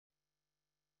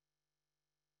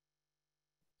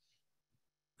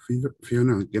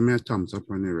Fiona, give me a thumbs up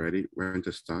when you're ready, when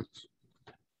to start.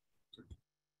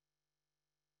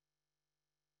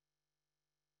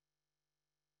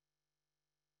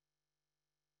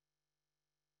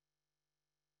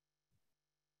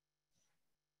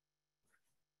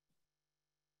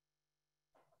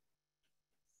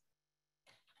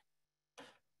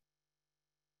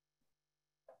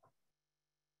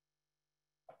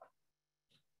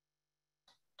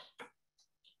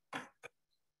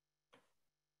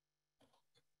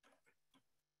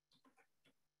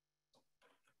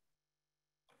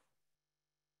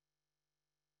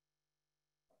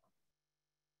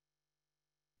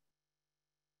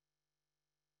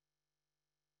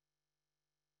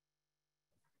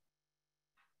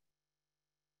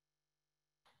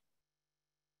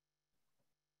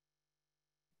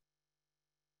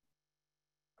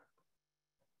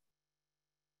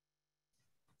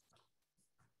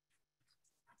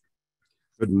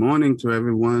 Good morning to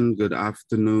everyone. Good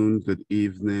afternoon, good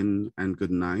evening, and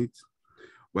good night.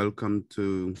 Welcome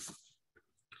to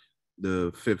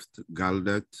the 5th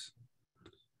Gallagher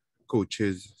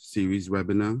Coaches Series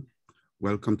webinar.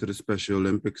 Welcome to the Special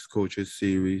Olympics Coaches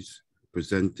Series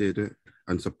presented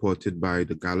and supported by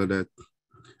the Gallagher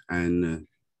and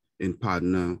in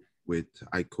partner with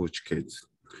I Coach Kids.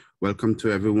 Welcome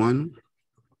to everyone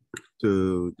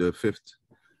to the 5th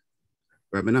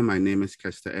webinar. My name is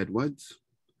Kester Edwards.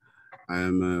 I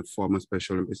am a former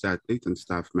Special Olympics athlete and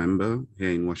staff member here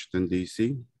in Washington,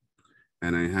 D.C.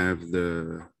 And I have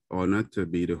the honor to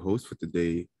be the host for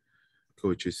today's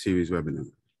Coaches Series webinar.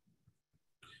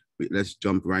 Let's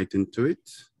jump right into it.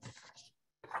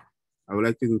 I would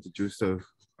like to introduce a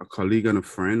colleague and a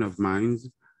friend of mine,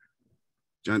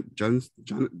 Jonathan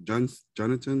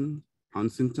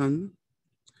Hunsinger.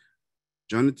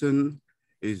 Jonathan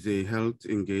is a health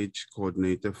engaged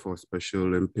coordinator for Special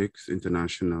Olympics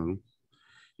International.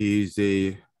 He is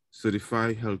a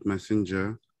certified health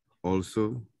messenger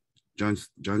also.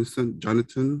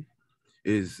 Jonathan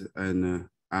is an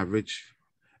average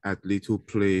athlete who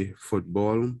play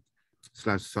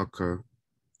football/soccer.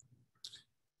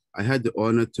 I had the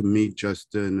honor to meet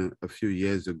Justin a few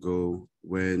years ago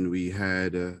when we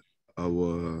had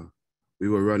we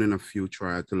were running a few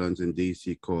triathlons in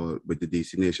DC with the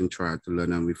DC Nation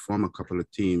Triathlon, and we formed a couple of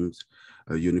teams,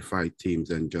 unified teams,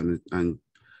 and Jonathan,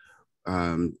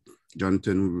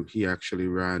 he actually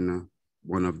ran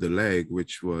one of the leg,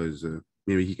 which was,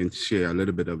 maybe he can share a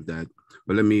little bit of that.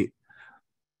 But let me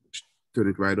turn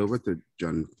it right over to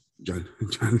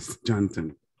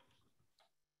Jonathan.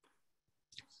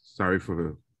 Sorry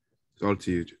for it's all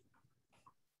to you.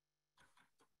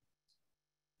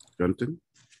 Jonathan?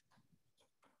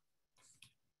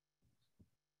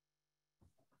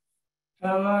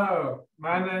 Hello,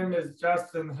 my name is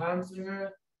Justin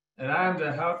Hunsinger, and I am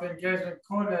the Health Engagement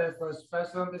Coordinator for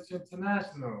Special Olympics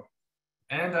International,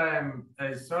 and I am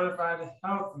a certified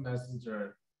health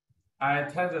messenger. I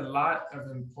attend a lot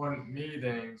of important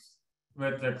meetings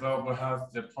with the Global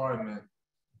Health Department.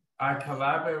 I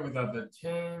collaborate with other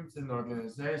teams and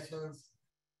organizations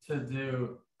to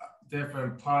do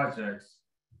different projects.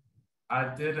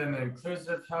 I did an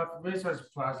inclusive health research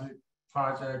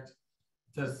project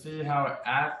to see how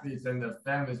athletes and their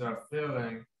families are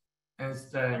feeling and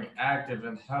staying active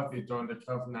and healthy during the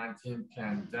COVID-19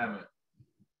 pandemic.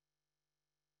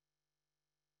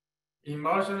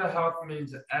 Emotional health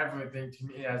means everything to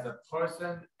me as a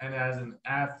person and as an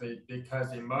athlete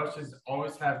because emotions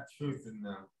always have truth in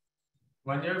them.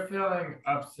 When you're feeling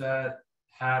upset,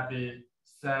 happy,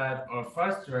 sad, or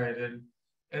frustrated,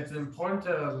 it's important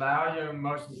to allow your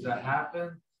emotions to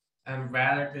happen and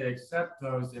radically accept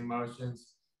those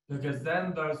emotions, because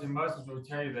then those emotions will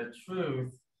tell you the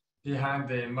truth behind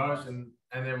the emotion,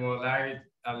 and it will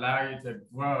allow you to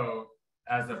grow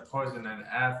as a person and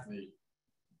athlete.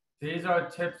 These are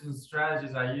tips and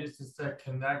strategies I use to stay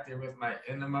connected with my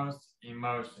innermost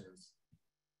emotions.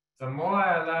 The more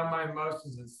I allow my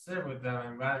emotions to sit with them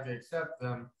and radically accept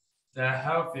them, the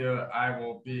healthier I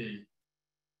will be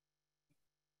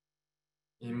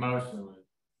emotionally.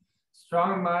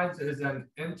 Strong Minds is an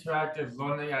interactive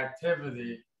learning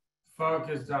activity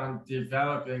focused on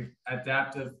developing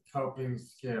adaptive coping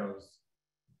skills.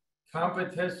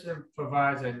 Competition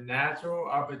provides a natural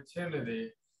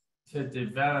opportunity to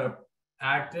develop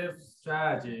active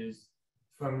strategies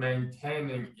for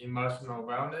maintaining emotional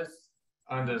wellness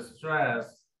under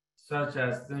stress, such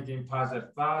as thinking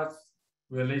positive thoughts,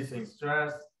 releasing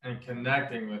stress, and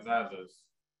connecting with others.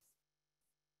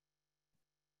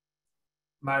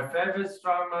 My favorite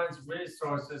Strong Minds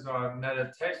resources are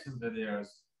meditation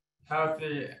videos,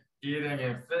 healthy eating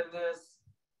and fitness,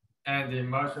 and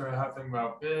emotional health and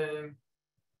well-being,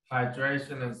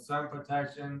 hydration, and sun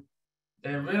protection.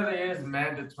 It really is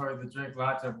mandatory to drink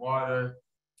lots of water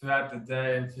throughout the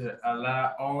day and to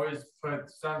always put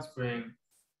sunscreen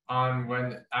on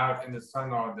when out in the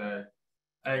sun all day.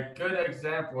 A good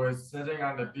example is sitting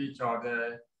on the beach all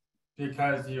day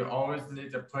because you always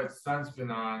need to put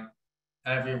sunscreen on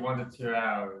every 1 to 2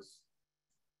 hours.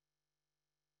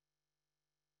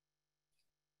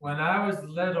 When I was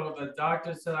little, the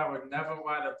doctor said I would never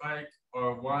ride a bike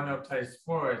or want to play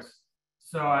sports.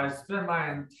 So I spent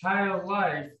my entire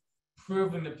life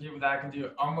proving to people that I can do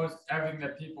almost everything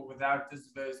that people without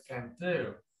disabilities can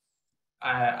do.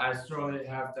 I surely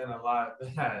have done a lot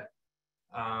of that.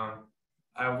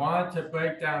 I wanted to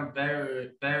break down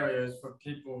barriers for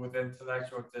people with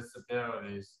intellectual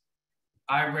disabilities.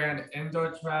 I ran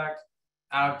indoor track,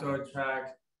 outdoor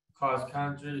track, cross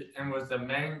country, and was the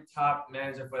main top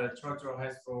manager for the Churchill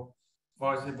High School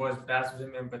varsity boys basketball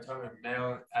team in Potomac,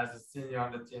 Maryland as a senior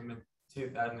on the team in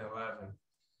 2011.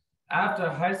 After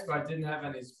high school, I didn't have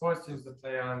any sports teams to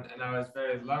play on, and I was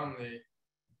very lonely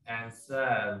and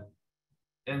sad.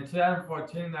 In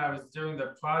 2014, I was doing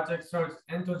the Project Search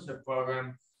internship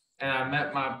program, and I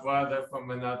met my brother from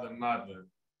another mother.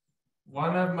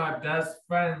 One of my best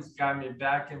friends got me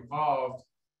back involved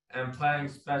in playing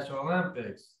Special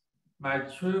Olympics. My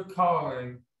true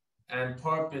calling and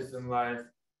purpose in life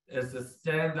is to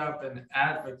stand up and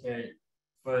advocate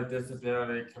for the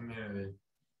disability community.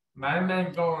 My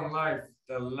main goal in life,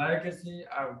 the legacy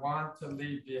I want to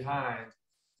leave behind,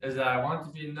 is that I want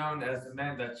to be known as the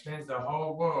man that changed the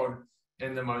whole world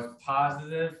in the most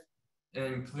positive,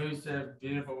 inclusive,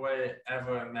 beautiful way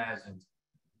ever imagined.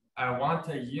 I want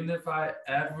to unify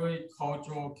every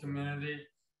cultural community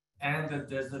and the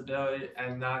disability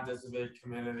and non-disability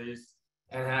communities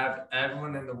and have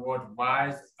everyone in the world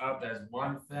rise up as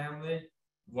one family,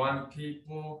 one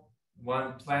people,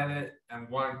 one planet, and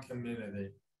one community.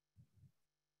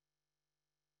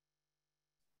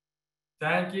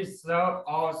 Thank you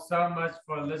all so much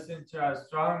for listening to our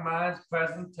Strong Minds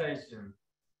presentation.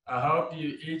 I hope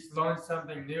you each learned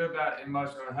something new about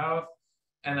emotional health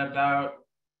and about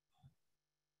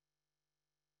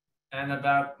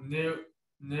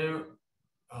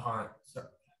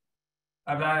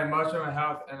about emotional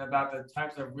health and about the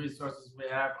types of resources we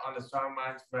have on the Strong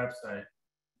Minds website.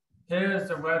 Here is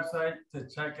the website to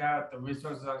check out the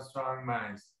resources on Strong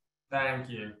Minds. Thank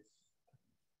you.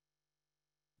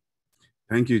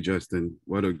 Thank you, Justin.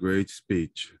 What a great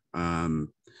speech. Sorry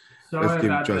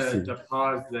about the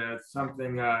pause there.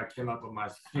 Something came up on my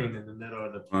screen in the middle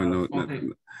of the PowerPoint. Oh,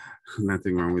 no,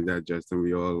 nothing wrong with that, Justin.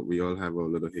 We all have our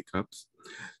little hiccups.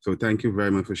 So thank you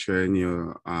very much for sharing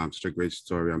your such a great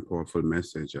story and powerful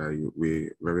message.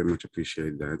 We very much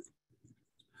appreciate that.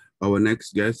 Our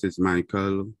next guest is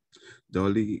Michael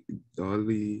Nardiello.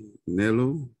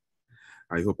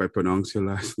 I hope I pronounce your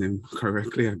last name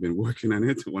correctly. I've been working on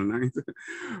it all night.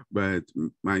 But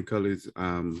Michael is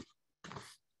a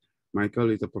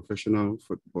professional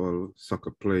football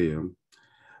soccer player.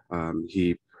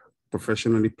 He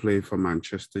professionally played for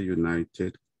Manchester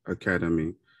United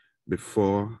Academy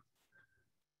before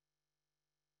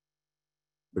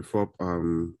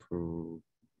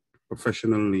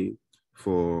professionally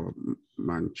for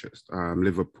Manchester,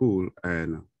 Liverpool,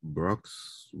 and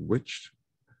Brunswick.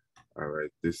 All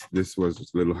right, this was a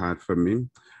little hard for me,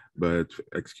 but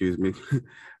excuse me.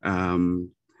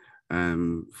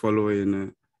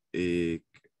 Following a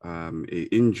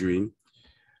injury,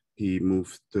 he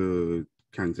moved to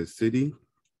Kansas City,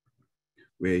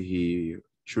 where he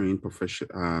trained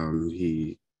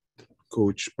he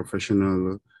coached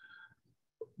professional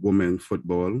women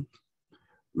football.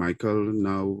 Michael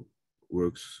now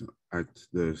works at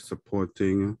the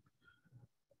supporting.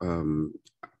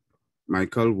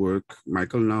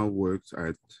 Michael now works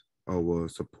at our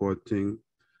supporting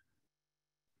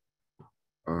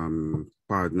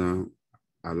partner,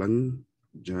 Alan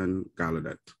John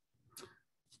Gallagher.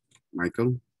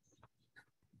 Michael?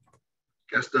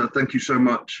 Kester, thank you so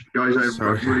much. Guys,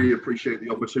 I really appreciate the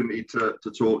opportunity to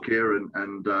talk here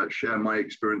and share my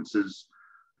experiences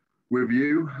with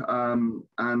you. Yeah,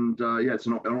 it's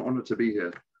an honor to be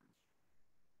here.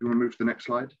 You want to move to the next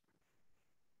slide?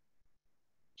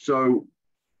 So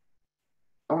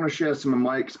I want to share some of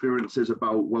my experiences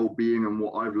about well-being and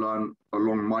what I've learned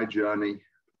along my journey.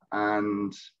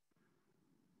 And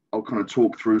I'll kind of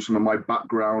talk through some of my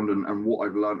background and what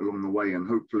I've learned along the way. And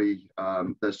hopefully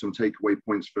there's some takeaway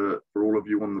points for all of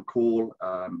you on the call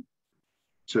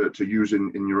to use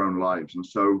in your own lives. And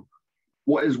so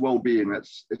what is well-being?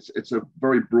 It's a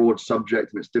very broad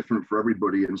subject and it's different for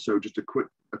everybody. And so just a quick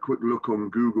look on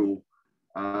Google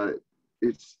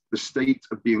it's the state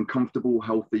of being comfortable,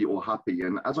 healthy, or happy.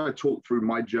 And as I talk through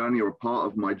my journey, or a part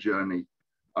of my journey,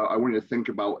 I want you to think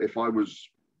about if I was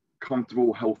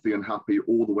comfortable, healthy, and happy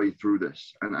all the way through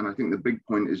this. And I think the big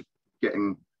point is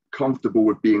getting comfortable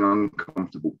with being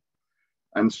uncomfortable.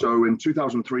 And so in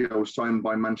 2003, I was signed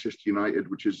by Manchester United,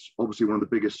 which is obviously one of the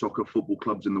biggest soccer football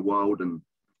clubs in the world. And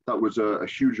that was a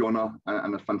huge honor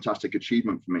and a fantastic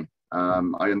achievement for me.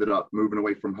 I ended up moving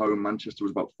away from home. Manchester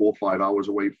was about 4 or 5 hours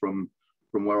away from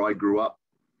where I grew up.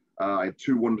 I had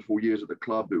 2 wonderful years at the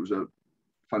club. It was a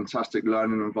fantastic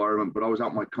learning environment, but I was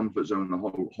out my comfort zone the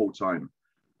whole time.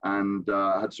 And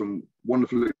I had some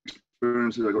wonderful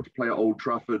experiences. I got to play at Old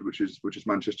Trafford, which is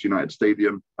Manchester United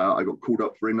Stadium. I got called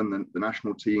up for England, the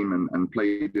national team, and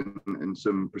played in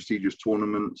some prestigious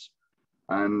tournaments.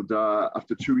 And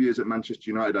after 2 years at Manchester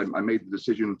United, I made the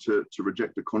decision to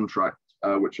reject a contract,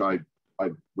 which I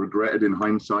regretted in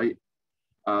hindsight,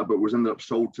 but was ended up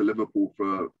sold to Liverpool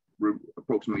for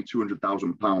approximately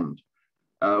 £200,000,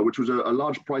 which was a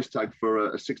large price tag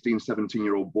for a 16,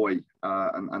 17-year-old boy,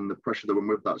 and the pressure that went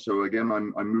with that. So again,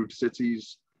 I moved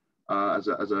cities as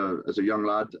a young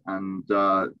lad, and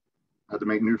had to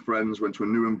make new friends, went to a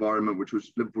new environment, which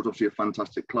was Liverpool's obviously a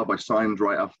fantastic club. I signed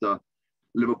right after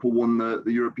Liverpool won the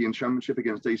European Championship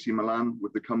against AC Milan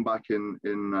with the comeback on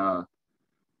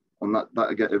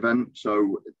that event.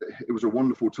 So it was a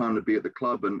wonderful time to be at the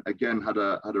club, and again had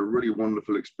a really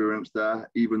wonderful experience there,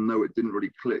 even though it didn't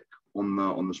really click on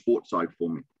the sports side for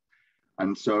me.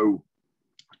 And so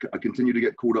I continued to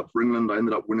get called up for England. I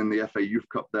ended up winning the FA Youth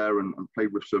Cup there and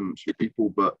played with some people,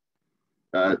 but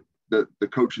the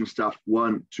coaching staff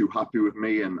weren't too happy with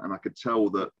me, and I could tell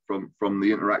that from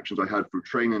the interactions I had through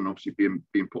training, obviously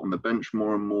being put on the bench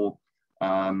more and more,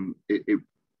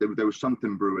 there was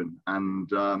something brewing. And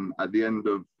at the end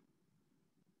of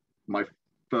my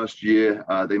first year,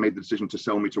 they made the decision to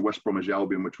sell me to West Bromwich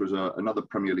Albion, which was another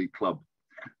Premier League club.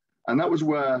 And that was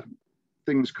where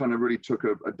things kind of really took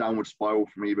a downward spiral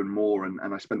for me even more. And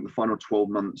I spent the final 12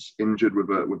 months injured with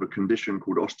a condition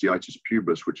called osteitis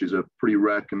pubis, which is a pretty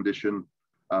rare condition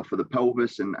for the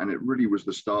pelvis. And it really was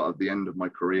the start of the end of my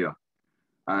career.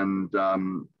 And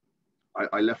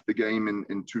I left the game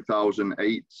in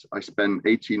 2008. I spent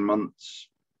 18 months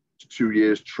to 2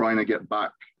 years trying to get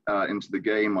back into the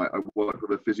game. I worked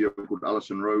with a physio called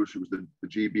Alison Rose, who was the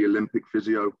GB Olympic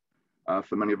physio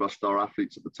for many of our star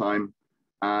athletes at the time.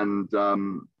 And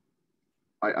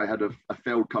I had a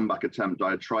failed comeback attempt.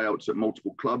 I had tryouts at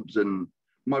multiple clubs, and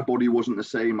my body wasn't the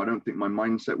same. I don't think my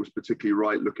mindset was particularly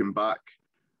right looking back.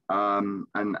 And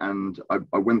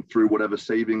I went through whatever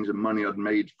savings and money I'd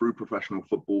made through professional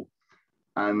football.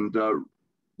 And the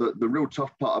real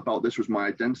tough part about this was my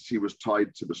identity was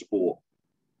tied to the sport,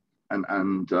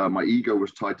 and my ego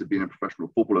was tied to being a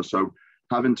professional footballer. So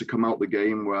having to come out the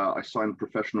game where I signed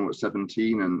professional at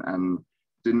 17 and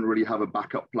didn't really have a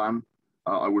backup plan.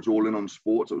 I was all in on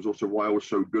sports. It was also why I was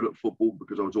so good at football,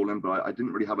 because I was all in, but I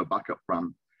didn't really have a backup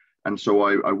plan. And so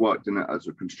I worked in it as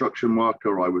a construction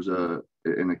worker. I was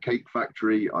in a cake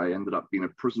factory. I ended up being a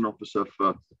prison officer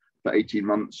for 18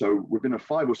 months. So within a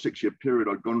 5 or 6 year period,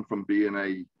 I'd gone from being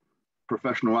a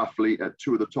professional athlete at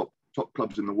 2 of the top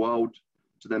clubs in the world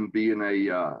to then being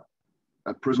a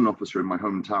prison officer in my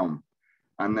hometown.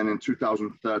 And then in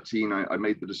 2013, I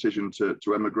made the decision to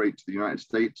emigrate to the United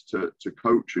States to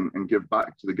coach and give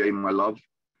back to the game I love.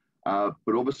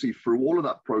 But obviously through all of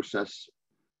that process,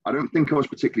 I don't think I was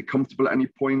particularly comfortable at any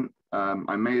point.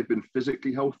 I may have been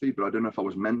physically healthy, but I don't know if I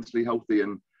was mentally healthy.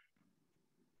 And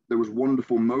there was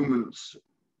wonderful moments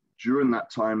during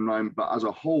that timeline, but as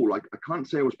a whole, I can't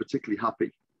say I was particularly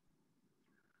happy.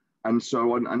 And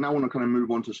so I now want to kind of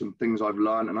move on to some things I've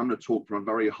learned, and I'm going to talk from a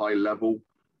very high level.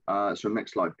 So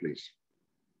next slide, please.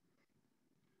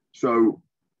 So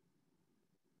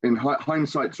in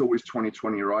hindsight, it's always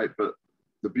 20/20, right? But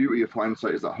the beauty of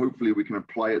hindsight is that hopefully we can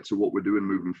apply it to what we're doing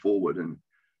moving forward. And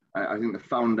I think the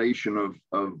foundation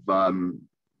of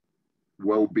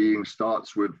well-being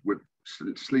starts with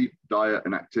sleep, diet,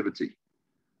 and activity.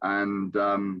 And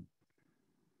I'm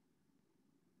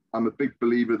a big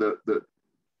believer that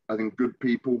I think good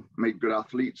people make good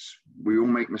athletes. We all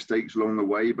make mistakes along the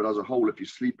way, but as a whole, if you're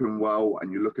sleeping well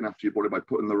and you're looking after your body by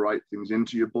putting the right things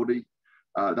into your body,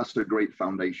 that's a great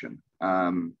foundation.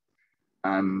 And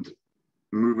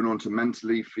moving on to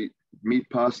mentally, for me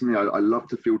personally, I love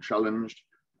to feel challenged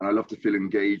and I love to feel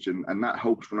engaged, and that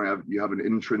helps when you have an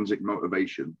intrinsic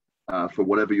motivation for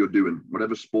whatever you're doing,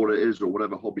 whatever sport it is or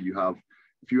whatever hobby you have.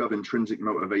 If you have intrinsic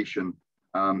motivation,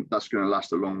 that's going to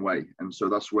last a long way. And so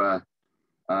that's where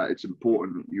it's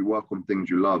important you work on things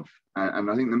you love.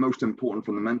 And I think the most important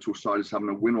from the mental side is having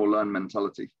a win or learn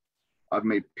mentality. I've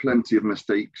made plenty of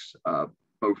mistakes,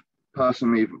 both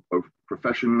personally, both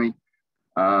professionally.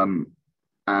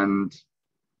 And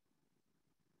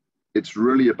it's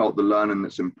really about the learning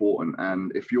that's important.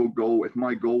 And if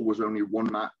my goal was only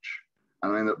one match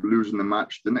and I end up losing the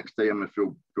match, the next day I'm going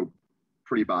to feel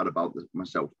pretty bad about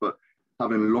myself. But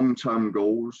having long-term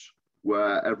goals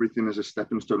where everything is a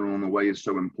stepping stone along the way is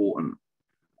so important.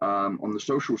 On the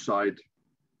social side,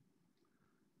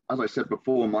 as I said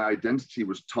before, my identity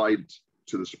was tied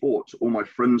to the sport. All my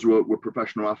friends were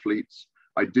professional athletes.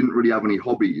 I didn't really have any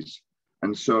hobbies.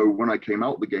 And so when I came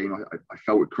out the game, I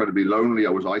felt incredibly lonely.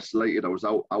 I was isolated. I was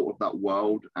out of that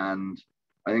world. And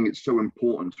I think it's so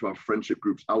important to have friendship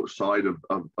groups outside of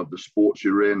the sports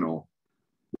you're in or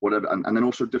whatever. And then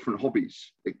also different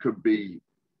hobbies. It could be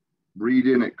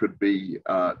reading, it could be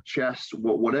chess,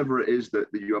 whatever it is that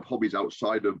you have hobbies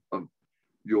outside of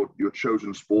your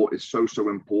chosen sport is so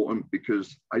important,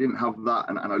 because I didn't have that.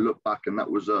 And I look back and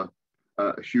that was a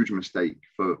huge mistake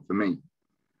for me.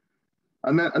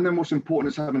 And then what's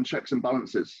important is having checks and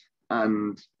balances.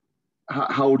 And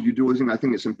how do you do this? I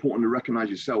think it's important to recognize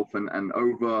yourself. And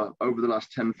over the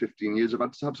last 10, 15 years, I've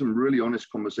had to have some really honest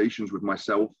conversations with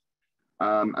myself.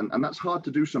 And that's hard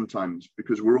to do sometimes,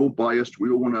 because we're all biased.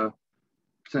 We all want to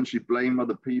potentially blame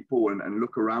other people and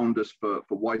look around us for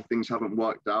why things haven't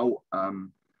worked out.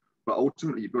 But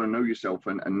ultimately, you've got to know yourself.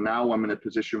 And now I'm in a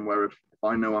position where if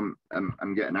I know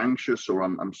I'm getting anxious or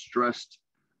I'm stressed,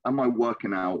 am I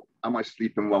working out? Am I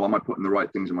sleeping well? Am I putting the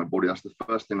right things in my body? That's the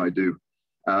first thing I do.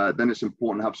 Then it's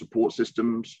important to have support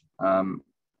systems. I'm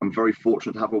very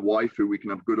fortunate to have a wife who we can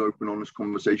have good, open, honest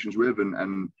conversations with,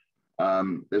 and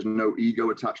there's no ego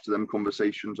attached to them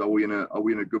conversations. Are we in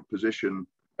a good position?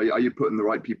 Are you putting the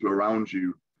right people around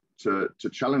you to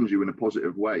challenge you in a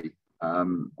positive way?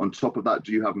 On top of that,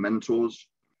 do you have mentors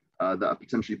that have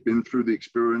potentially been through the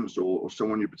experience, or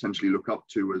someone you potentially look up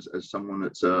to as someone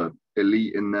that's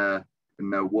elite in their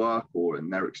work or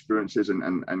in their experiences?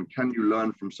 And can you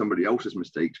learn from somebody else's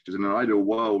mistakes? Because in an ideal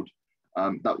world,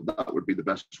 that would be the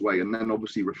best way. And then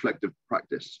obviously reflective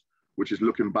practice, which is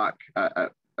looking back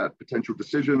at potential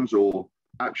decisions or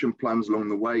action plans along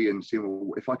the way and seeing,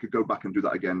 well, if I could go back and do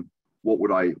that again, what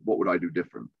would I do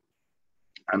different?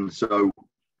 And so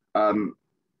I'm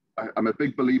a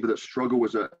big believer that struggle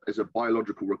is a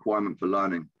biological requirement for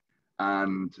learning.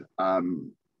 And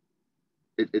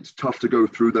it's tough to go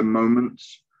through the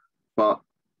moments, but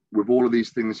with all of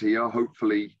these things here,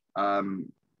 hopefully, as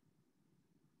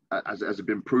has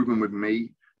been proven with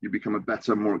me, you become a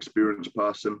better, more experienced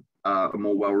person, a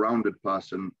more well-rounded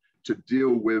person to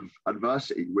deal with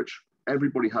adversity, which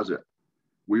everybody has it.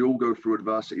 We all go through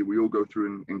adversity. We all go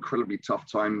through incredibly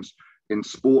tough times in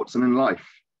sports and in life.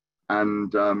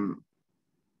 And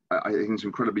I think it's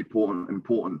incredibly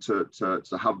important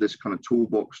to have this kind of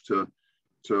toolbox to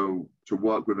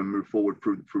work with and move forward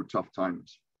through tough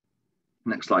times.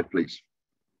 Next slide, please.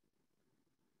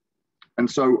 And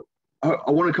so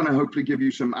I want to kind of hopefully give you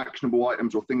some actionable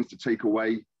items or things to take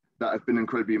away that have been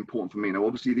incredibly important for me. Now,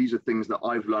 obviously, these are things that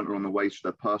I've learned along the way, so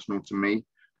they're personal to me.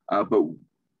 But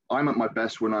I'm at my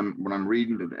best when I'm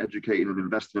reading and educating and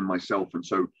investing in myself. And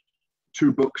so,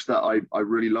 two books that I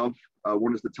really love.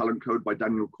 One is The Talent Code by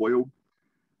Daniel Coyle.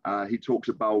 He talks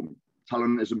about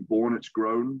talent isn't born, it's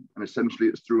grown, and essentially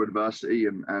it's through adversity.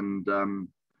 And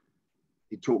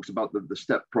he talks about the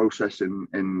step process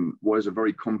in what is a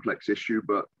very complex issue,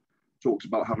 but talks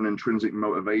about having intrinsic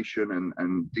motivation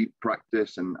and deep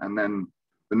practice. And then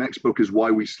the next book is Why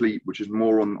We Sleep, which is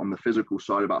more on the physical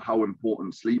side about how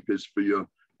important sleep is for your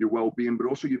well-being, but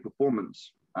also your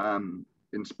performance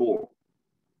in sport.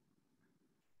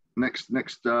 Next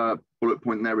bullet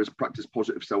point there is practice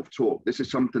positive self-talk. This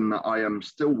is something that I am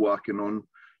still working on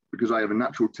because I have a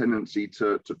natural tendency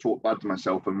to talk bad to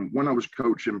myself. And when I was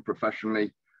coaching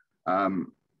professionally,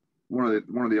 one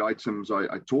of the items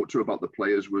I talked to about the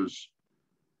players was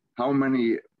how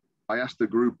many. I asked a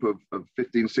group of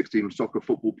 15, 16 soccer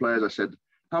football players. I said,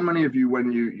 how many of you,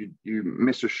 when you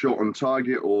miss a shot on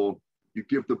target or you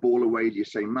give the ball away, do you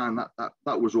say, man,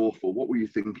 that was awful? What were you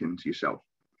thinking to yourself?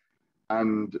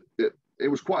 And it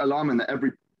was quite alarming that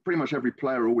pretty much every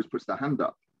player always puts their hand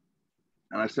up.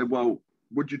 And I said, well,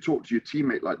 would you talk to your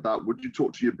teammate like that? Would you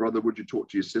talk to your brother? Would you talk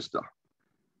to your sister?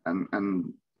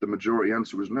 And the majority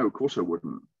answer was no, of course I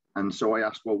wouldn't. And so I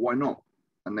asked, well, why not?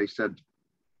 And they said,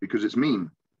 because it's mean,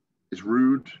 it's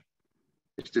rude,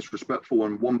 it's disrespectful,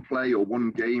 and one play or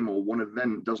one game or one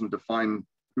event doesn't define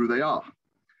who they are.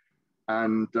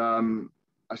 And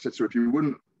I said, so if you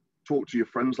wouldn't talk to your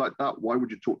friends like that, why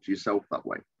would you talk to yourself that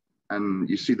way? And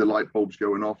you see the light bulbs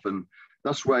going off. And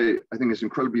that's why I think it's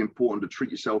incredibly important to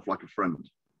treat yourself like a friend.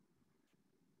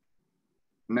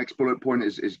 Next bullet point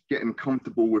is getting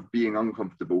comfortable with being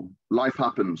uncomfortable. Life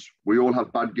happens. We all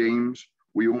have bad games.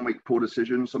 We all make poor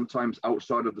decisions, sometimes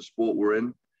outside of the sport we're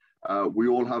in. We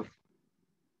all have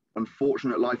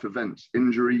unfortunate life events,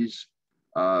 injuries,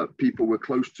 people we're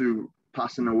close to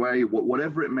passing away,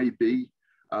 whatever it may be.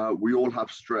 We all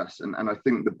have stress. And I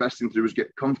think the best thing to do is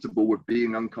get comfortable with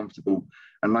being uncomfortable.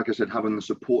 And like I said, having the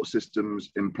support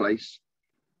systems in place.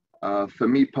 For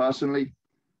me personally,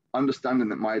 understanding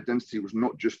that my identity was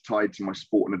not just tied to my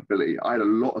sport and ability. I had a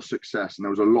lot of success and there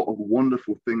was a lot of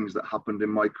wonderful things that happened in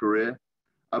my career.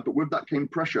 But with that came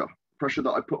pressure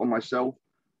that I put on myself,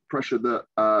 pressure that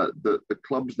the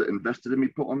clubs that invested in me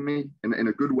put on me in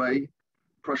a good way,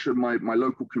 pressure my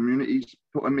local communities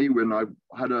put on me when I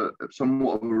had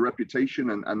somewhat of a reputation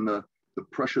and the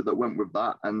pressure that went with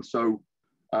that. And so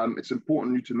it's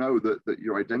important you to know that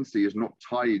your identity is not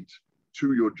tied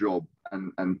to your job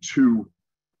and to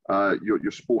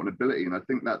your sport and ability. And I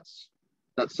think that's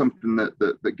something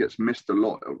that gets missed a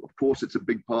lot. Of course, it's a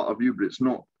big part of you, but it's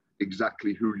not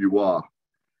exactly who you are.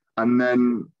 And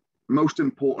then most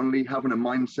importantly, having a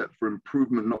mindset for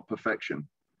improvement, not perfection.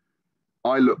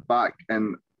 I look back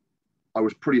and I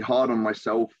was pretty hard on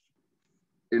myself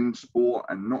in sport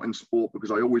and not in sport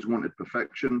because I always wanted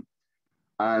perfection.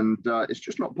 And it's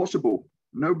just not possible.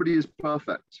 Nobody is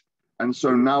perfect. And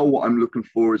so now what I'm looking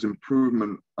for is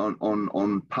improvement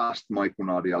on past Michael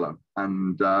Nardiello.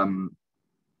 And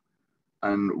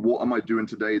what am I doing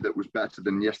today that was better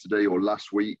than yesterday or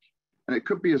last week? And it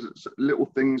could be as little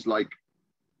things like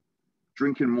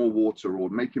drinking more water or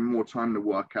making more time to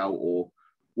work out or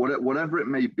whatever it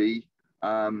may be,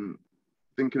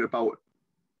 thinking about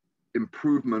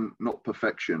improvement, not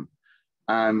perfection.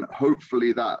 And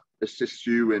hopefully that assists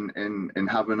you in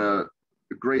having a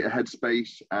greater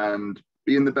headspace and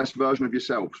being the best version of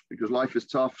yourself, because life is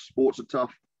tough, sports are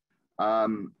tough,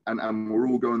 and we're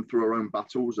all going through our own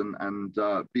battles, and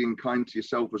being kind to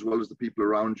yourself as well as the people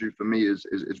around you, for me, is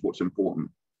what's important.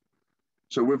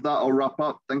 So with that, I'll wrap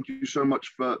up. Thank you so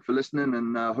much for listening,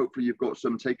 and hopefully you've got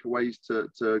some takeaways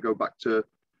to go back to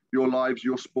your lives,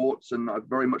 your sports, and I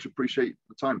very much appreciate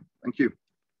the time. Thank you.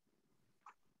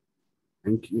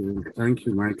 Thank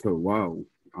you, Michael. Wow.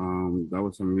 That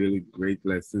was some really great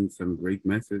lessons, some great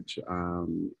message.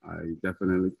 I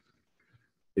definitely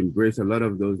embrace a lot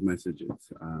of those messages.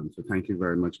 So thank you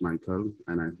very much, Michael.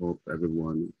 And I hope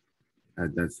everyone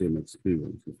had that same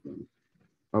experience as well.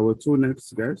 Our two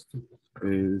next guests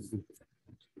is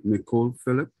Nicole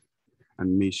Phillip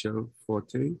and Michelle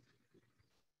Fortier.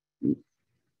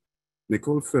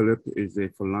 Nicole Phillip is a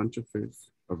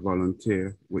philanthropist, a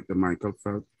volunteer with the Michael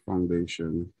Phelps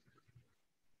Foundation,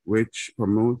 which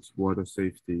promotes water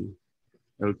safety,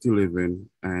 healthy living,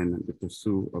 and the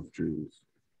pursuit of dreams.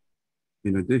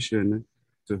 In addition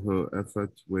to her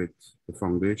efforts with the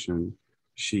foundation,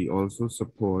 she also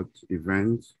supports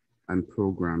events and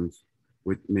programs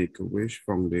with Make-A-Wish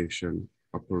Foundation,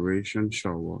 Operation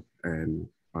Shower, and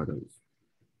others.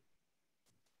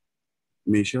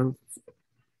 Marissa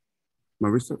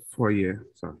Fortier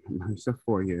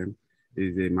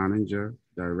is a manager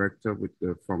director with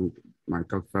the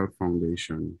Michael Phelps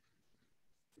Foundation.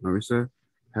 Marissa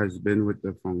has been with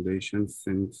the foundation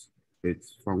since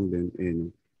its founding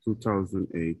in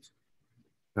 2008,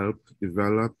 helped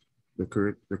develop the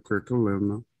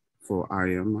curriculum for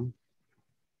IAM,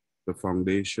 the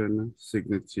foundation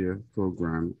signature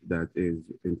program that is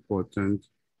important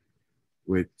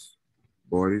with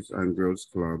Boys and Girls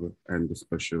Club and the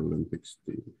Special Olympics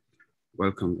team.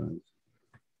 Welcome,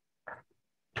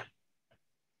 guys.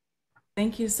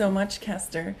 Thank you so much,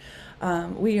 Kester.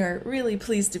 We are really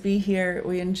pleased to be here.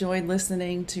 We enjoyed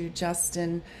listening to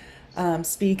Justin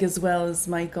speak, as well as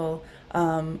Michael,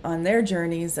 on their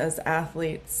journeys as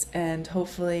athletes, and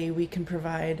hopefully we can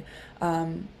provide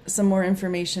some more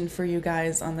information for you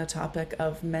guys on the topic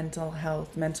of mental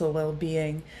health, mental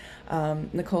well-being.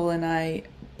 Nicole and I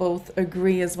both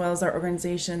agree, as well as our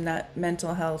organization, that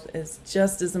mental health is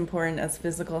just as important as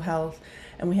physical health,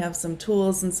 and we have some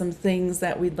tools and some things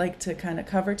that we'd like to kind of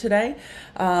cover today.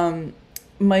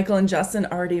 Michael and Justin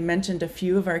already mentioned a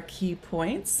few of our key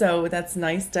points, so that's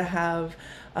nice to have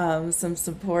some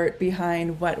support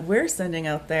behind what we're sending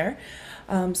out there.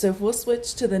 So if we'll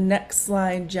switch to the next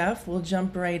slide, Jeff, we'll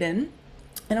jump right in.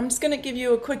 And I'm just going to give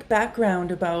you a quick background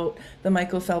about the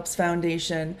Michael Phelps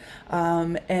Foundation,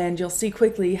 and you'll see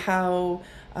quickly how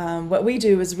What we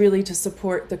do is really to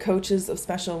support the coaches of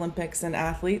Special Olympics and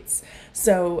athletes.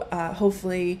 So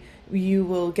hopefully you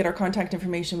will get our contact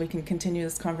information. We can continue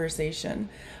this conversation.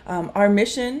 Our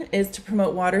mission is to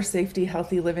promote water safety,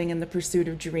 healthy living, and the pursuit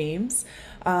of dreams.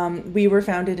 We were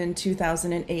founded in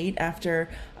 2008 after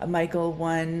Michael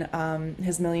won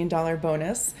his $1 million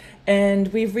bonus. And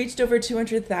we've reached over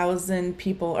 200,000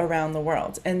 people around the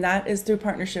world. And that is through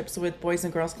partnerships with Boys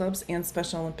and Girls Clubs and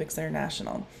Special Olympics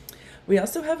International. We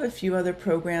also have a few other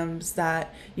programs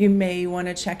that you may want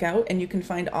to check out, and you can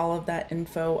find all of that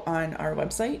info on our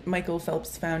website,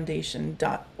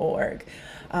 michaelphelpsfoundation.org.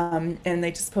 And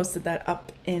they just posted that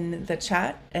up in the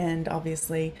chat, and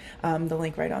obviously the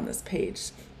link right on this page.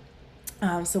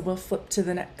 So we'll flip to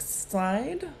the next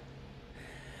slide.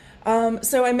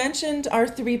 So I mentioned our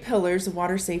 3 pillars of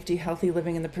water safety, healthy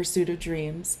living, and the pursuit of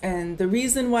dreams. And the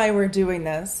reason why we're doing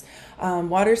this,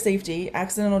 water safety,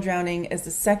 accidental drowning is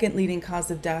the 2nd leading cause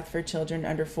of death for children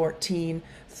under 14,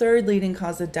 3rd leading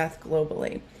cause of death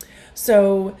globally.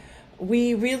 So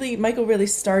Michael really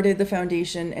started the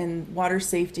foundation, and water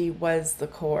safety was the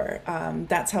core.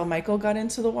 That's how Michael got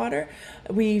into the water.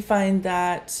 We find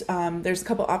that there's a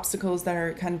couple obstacles that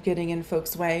are kind of getting in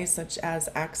folks' way, such as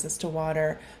access to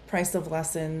water, price of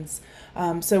lessons.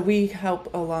 So we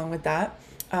help along with that.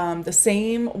 The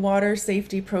same water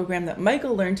safety program that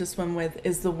Michael learned to swim with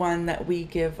is the one that we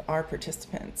give our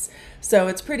participants. So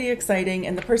it's pretty exciting.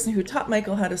 And the person who taught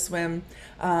Michael how to swim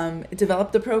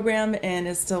developed the program and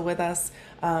is still with us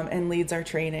and leads our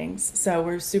trainings. So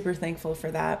we're super thankful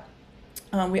for that.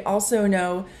 We also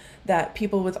know that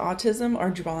people with autism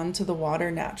are drawn to the water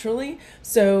naturally.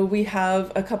 So we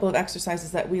have a couple of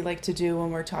exercises that we like to do when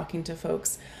we're talking to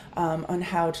folks on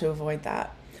how to avoid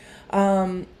that.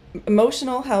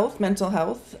 Emotional health, mental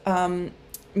health.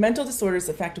 Mental disorders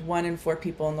affect 1 in 4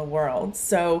 people in the world.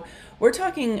 So we're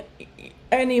talking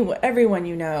everyone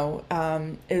you know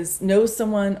knows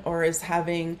someone or is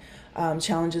having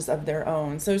challenges of their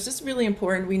own. So it's just really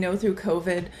important. We know through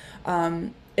COVID,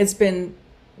 it's been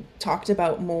talked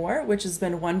about more, which has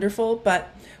been wonderful,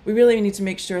 but we really need to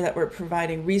make sure that we're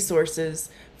providing resources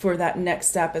for that next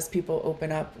step as people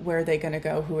open up. Where are they going to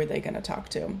go? Who are they going to talk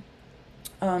to?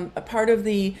 A part of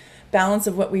the balance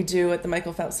of what we do at the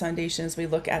Michael Phelps Foundation is we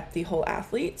look at the whole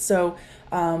athlete. So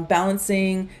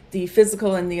balancing the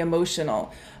physical and the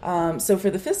emotional. So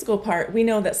for the physical part, we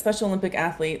know that Special Olympic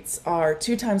athletes are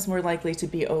 2 times more likely to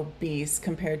be obese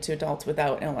compared to adults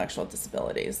without intellectual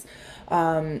disabilities.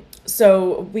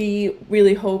 So we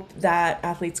really hope that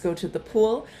athletes go to the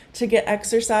pool to get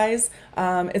exercise.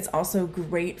 It's also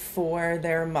great for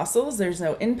their muscles. There's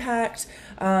no impact,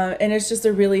 and it's just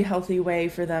a really healthy way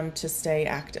for them to stay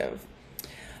active.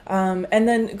 And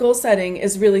then goal setting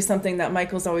is really something that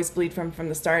Michael's always believed from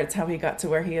the start. It's how he got to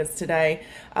where he is today.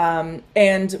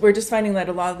 And we're just finding that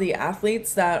a lot of the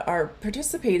athletes that are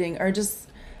participating are just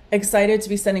excited to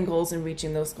be setting goals and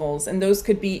reaching those goals. And those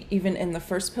could be even in the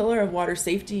first pillar of water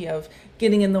safety, of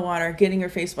getting in the water, getting your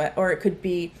face wet, or it could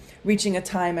be reaching a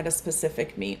time at a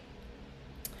specific meet.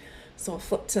 So we'll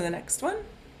flip to the next one.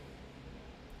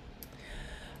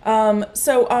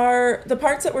 So the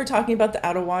parts that we're talking about, the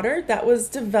out of water, that was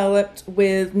developed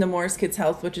with Nemours Kids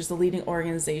Health, which is the leading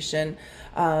organization.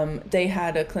 They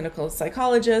had a clinical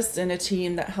psychologist and a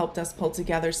team that helped us pull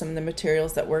together some of the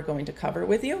materials that we're going to cover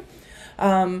with you.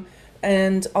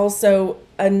 And also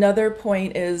another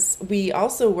point is we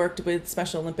also worked with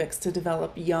Special Olympics to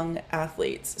develop young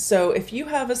athletes. So if you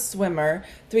have a swimmer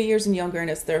 3 years and younger and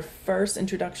it's their first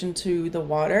introduction to the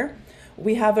water,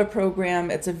 we have a program,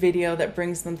 it's a video that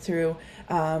brings them through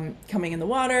coming in the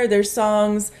water, there's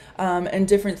songs and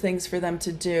different things for them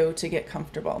to do to get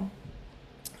comfortable.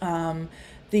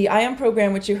 The IM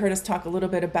program, which you heard us talk a little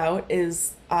bit about,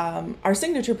 is our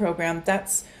signature program.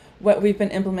 That's what we've been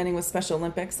implementing with Special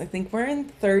Olympics. I think we're in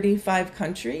 35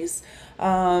 countries.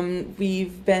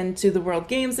 We've been to the World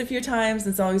Games a few times.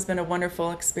 It's always been a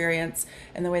wonderful experience.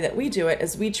 And the way that we do it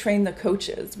is we train the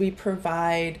coaches. We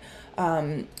provide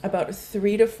about a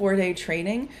 3 to 4 day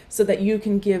training so that you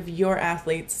can give your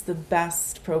athletes the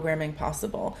best programming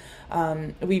possible.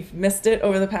 We've missed it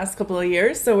over the past couple of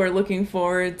years, so we're looking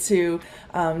forward to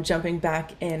jumping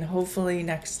back in hopefully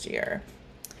next year.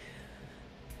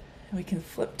 We can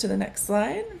flip to the next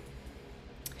slide.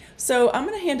 So I'm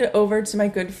going to hand it over to my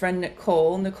good friend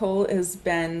Nicole. Nicole has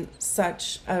been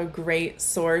such a great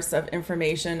source of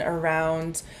information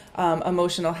around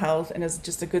emotional health and is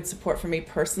just a good support for me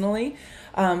personally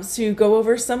to go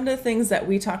over some of the things that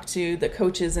we talk to the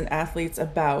coaches and athletes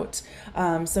about.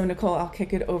 So Nicole, I'll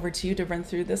kick it over to you to run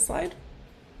through this slide.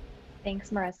 Thanks,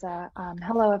 Marissa.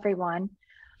 Hello, everyone.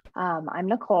 I'm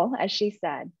Nicole, as she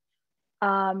said.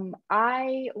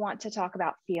 I want to talk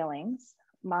about feelings.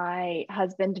 My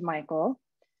husband, Michael,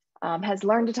 has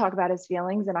learned to talk about his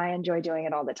feelings, and I enjoy doing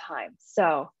it all the time.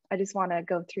 So I just want to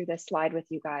go through this slide with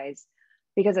you guys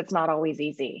because it's not always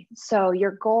easy. So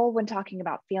your goal when talking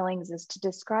about feelings is to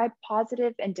describe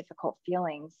positive and difficult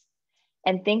feelings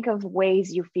and think of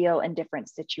ways you feel in different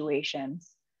situations.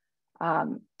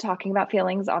 Talking about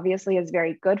feelings obviously is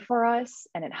very good for us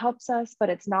and it helps us, but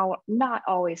it's not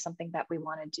always something that we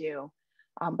want to do.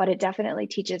 But it definitely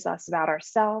teaches us about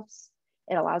ourselves.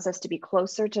 It allows us to be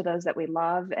closer to those that we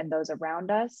love and those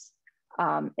around us.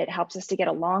 It helps us to get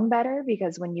along better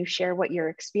because when you share what you're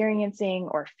experiencing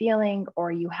or feeling,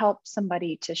 or you help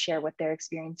somebody to share what they're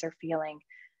experiencing or feeling,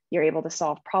 you're able to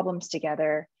solve problems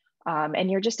together. And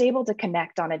you're just able to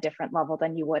connect on a different level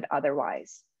than you would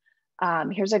otherwise.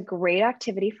 Here's a great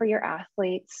activity for your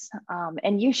athletes.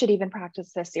 And you should even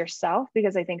practice this yourself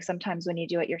because I think sometimes when you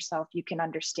do it yourself, you can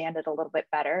understand it a little bit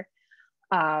better.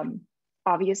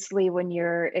 Obviously, when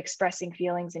you're expressing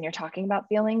feelings and you're talking about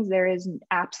feelings, there is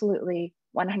absolutely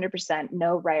 100%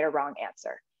 no right or wrong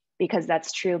answer because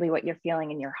that's truly what you're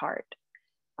feeling in your heart.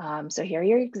 So here are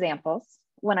your examples.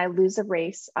 When I lose a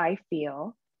race, I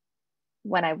feel.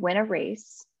 When I win a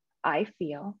race, I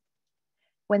feel.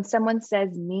 When someone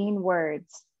says mean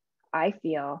words, I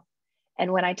feel.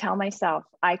 And when I tell myself,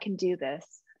 I can do this,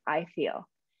 I feel.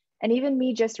 And even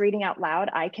me just reading out loud,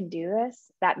 I can do this,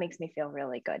 that makes me feel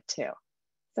really good too.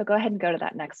 So go ahead and go to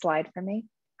that next slide for me.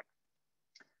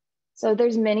 So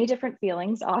there's many different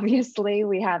feelings. Obviously,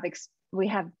 we have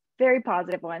very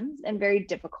positive ones and very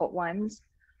difficult ones.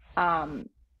 And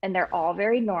they're all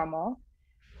very normal.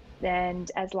 And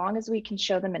as long as we can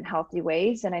show them in healthy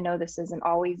ways, and I know this isn't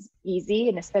always easy,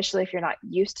 and especially if you're not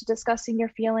used to discussing your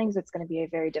feelings, it's going to be a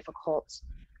very difficult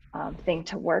thing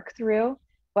to work through.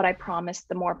 But I promise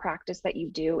the more practice that you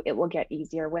do, it will get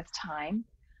easier with time.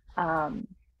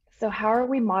 So how are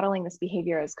we modeling this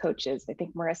behavior as coaches? I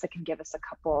think Marissa can give us a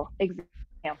couple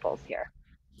examples here.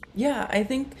 Yeah, I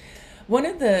think one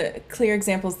of the clear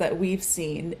examples that we've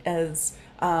seen is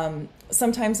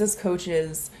sometimes as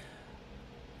coaches,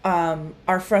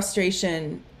 our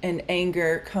frustration and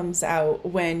anger comes out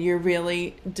when you're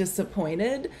really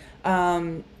disappointed.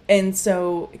 And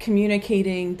so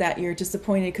communicating that you're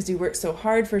disappointed because you worked so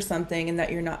hard for something and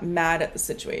that you're not mad at the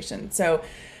situation. So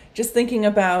just thinking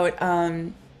about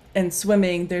in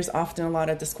swimming, there's often a lot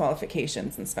of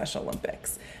disqualifications in Special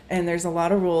Olympics. And there's a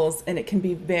lot of rules and it can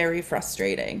be very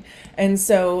frustrating. And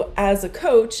so as a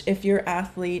coach, if your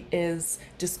athlete is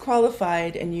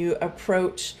disqualified and you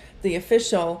approach the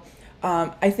official,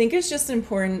 I think it's just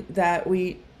important that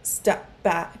we step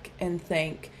back and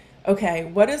think, okay,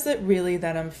 what is it really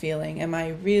that I'm feeling?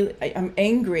 I'm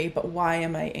angry, but why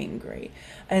am I angry?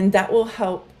 And that will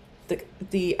help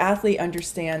the athlete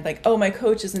understand, like, oh, my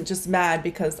coach isn't just mad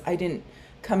because I didn't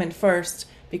come in first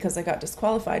because I got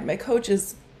disqualified. My coach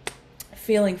is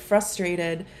feeling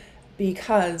frustrated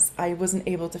because I wasn't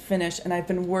able to finish, and I've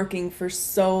been working for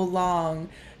so long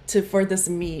for this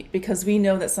meet, because we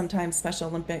know that sometimes Special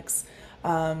Olympics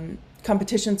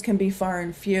competitions can be far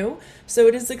and few. So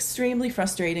it is extremely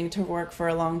frustrating to work for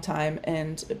a long time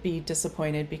and be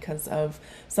disappointed because of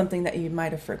something that you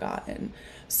might have forgotten.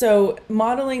 So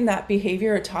modeling that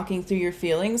behavior or talking through your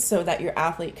feelings so that your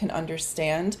athlete can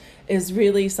understand is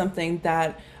really something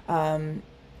that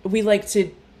we like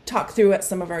to talk through at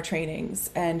some of our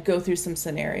trainings and go through some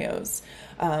scenarios.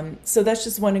 So that's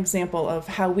just one example of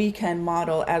how we can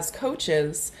model as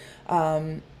coaches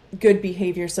good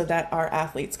behavior so that our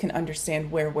athletes can understand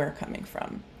where we're coming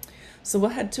from. So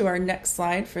we'll head to our next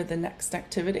slide for the next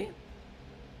activity.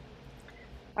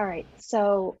 All right,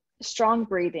 so strong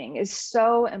breathing is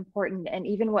so important. And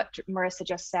even what Marissa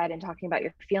just said in talking about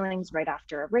your feelings right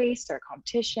after a race or a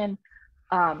competition,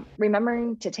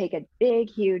 remembering to take a big,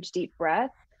 huge, deep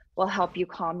breath will help you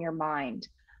calm your mind.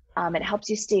 It helps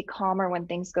you stay calmer when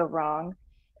things go wrong.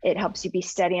 It helps you be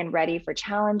steady and ready for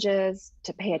challenges,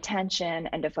 to pay attention,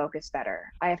 and to focus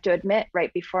better. I have to admit,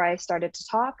 right before I started to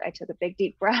talk, I took a big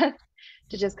deep breath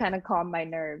to just kind of calm my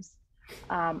nerves.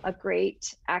 A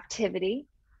great activity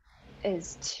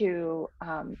is to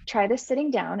try this sitting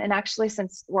down. And actually,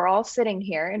 since we're all sitting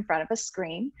here in front of a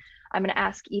screen, I'm going to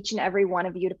ask each and every one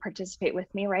of you to participate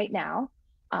with me right now.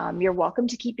 You're welcome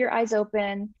to keep your eyes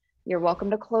open. You're welcome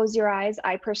to close your eyes.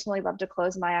 I personally love to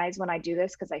close my eyes when I do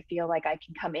this because I feel like I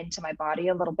can come into my body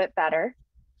a little bit better.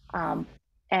 And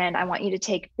I want you to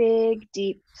take big,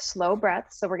 deep, slow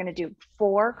breaths. So we're going to do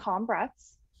 4 calm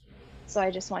breaths. So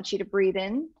I just want you to breathe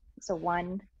in. So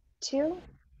 1, 2,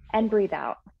 and breathe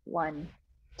out. 1,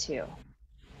 2.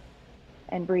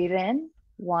 And breathe in.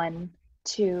 1,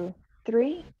 2,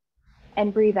 3.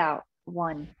 And breathe out,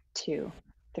 1, 2,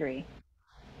 3.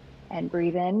 And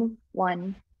breathe in,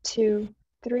 1, 2,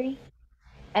 3.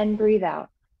 And breathe out,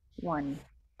 1,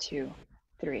 2,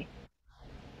 3.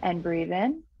 And breathe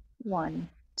in, 1,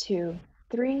 2,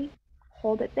 3.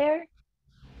 Hold it there.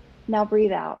 Now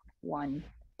breathe out, 1,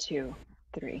 2,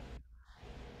 3.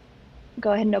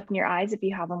 Go ahead and open your eyes if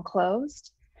you have them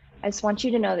closed. I just want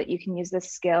you to know that you can use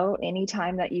this skill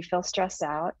anytime that you feel stressed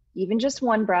out. Even just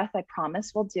one breath, I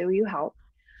promise, will do you help.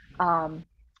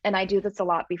 And I do this a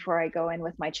lot before I go in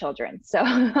with my children. So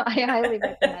I highly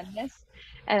recommend this.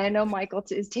 And I know Michael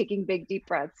is taking big, deep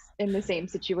breaths in the same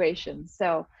situation.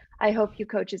 So I hope you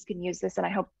coaches can use this. And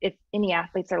I hope if any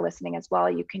athletes are listening as well,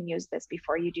 you can use this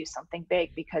before you do something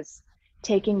big, because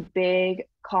taking big,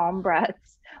 calm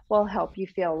breaths will help you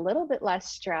feel a little bit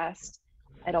less stressed.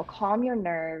 It'll calm your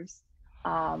nerves.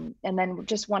 And then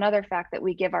just one other fact that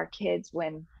we give our kids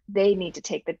when they need to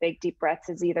take the big deep breaths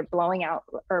is either blowing out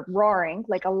or roaring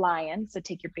like a lion. So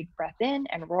take your big breath in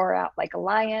and roar out like a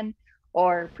lion,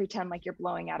 or pretend like you're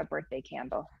blowing out a birthday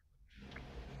candle.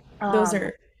 Those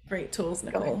are great tools,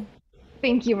 Nicole.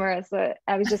 Thank you, Marissa.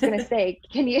 I was just going to say,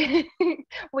 can you,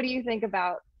 what do you think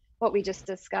about what we just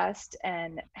discussed,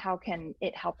 and how can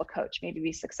it help a coach maybe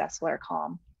be successful or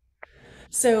calm?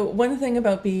 So one thing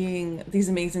about being these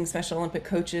amazing Special Olympic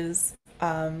coaches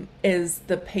is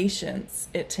the patience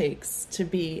it takes to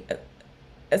be,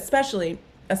 especially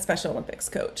a Special Olympics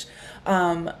coach.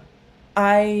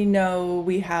 I know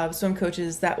we have swim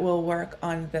coaches that will work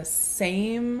on the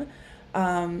same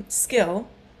skill,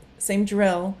 same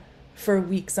drill for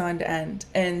weeks on end.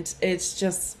 And it's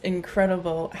just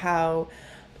incredible how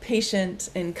patient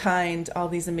and kind all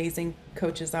these amazing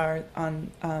coaches are on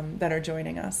that are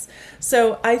joining us.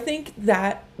 So I think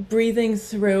that breathing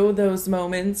through those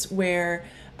moments where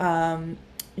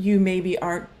you maybe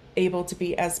aren't able to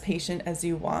be as patient as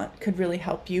you want could really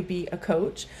help you be a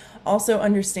coach. Also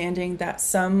understanding that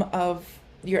some of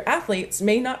your athletes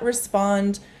may not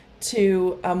respond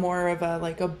to a more of a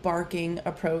like a barking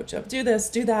approach of do this,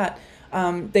 do that.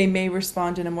 They may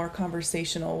respond in a more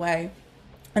conversational way.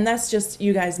 And that's just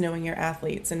you guys knowing your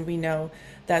athletes. And we know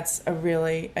that's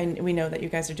and we know that you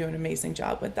guys are doing an amazing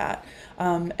job with that.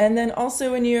 And then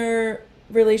also in your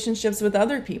relationships with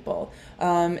other people,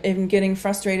 in getting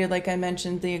frustrated, like I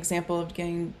mentioned, the example of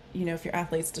getting, if your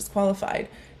athlete's disqualified,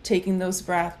 taking those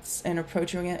breaths and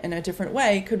approaching it in a different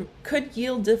way could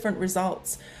yield different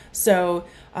results. So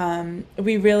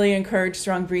we really encourage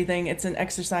strong breathing. It's an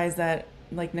exercise that,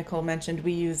 like Nicole mentioned,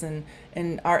 we use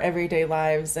in our everyday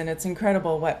lives, and it's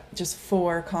incredible what just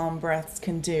 4 calm breaths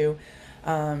can do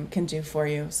for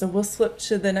you. So we'll flip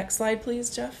to the next slide, please,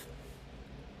 Jeff.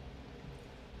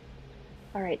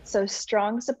 All right, so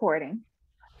strong supporting.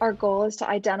 Our goal is to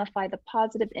identify the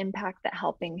positive impact that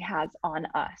helping has on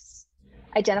us.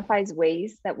 Identifies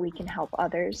ways that we can help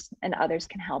others and others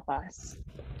can help us.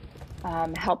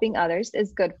 Helping others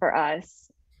is good for us.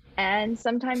 And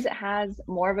sometimes it has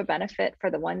more of a benefit for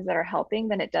the ones that are helping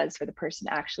than it does for the person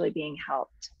actually being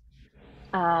helped.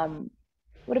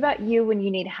 What about you when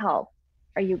you need help?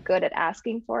 Are you good at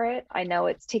asking for it? I know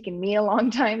it's taken me a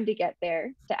long time to get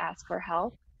there to ask for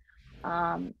help.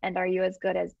 And are you as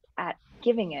good at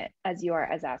giving it as you are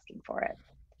as asking for it?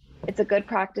 It's a good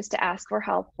practice to ask for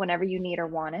help whenever you need or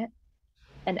want it.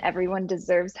 And everyone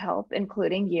deserves help,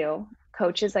 including you.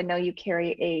 Coaches, I know you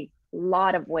carry a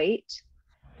lot of weight.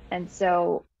 And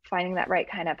so finding that right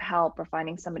kind of help, or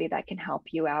finding somebody that can help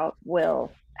you out, will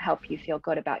help you feel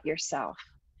good about yourself.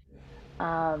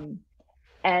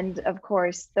 And of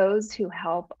course, those who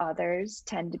help others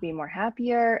tend to be more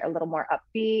happier, a little more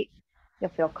upbeat.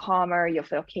 You'll feel calmer, you'll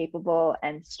feel capable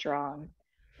and strong.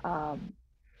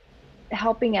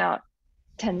 Helping out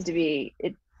tends to be,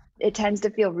 it tends to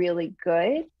feel really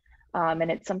good.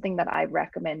 And it's something that I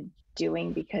recommend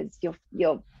doing, because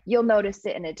you'll notice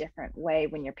it in a different way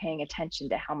when you're paying attention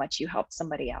to how much you help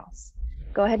somebody else.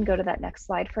 Go ahead and go to that next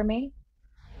slide for me.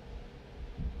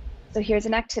 So here's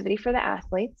an activity for the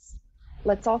athletes.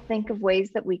 Let's all think of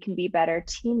ways that we can be better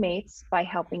teammates by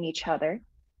helping each other.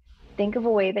 Think of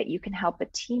a way that you can help a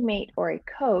teammate or a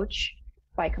coach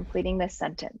by completing this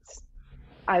sentence.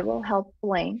 I will help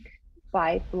blank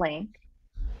by blank.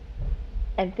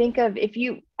 And think of,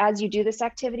 as you do this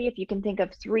activity, if you can think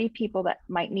of 3 people that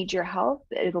might need your help,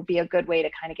 it'll be a good way to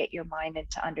kind of get your mind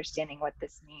into understanding what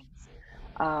this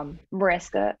means.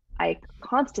 Marissa, I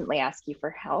constantly ask you for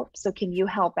help. So can you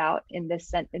help out in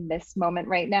this moment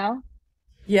right now?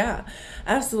 Yeah,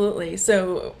 absolutely.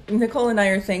 So Nicole and I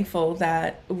are thankful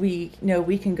that we know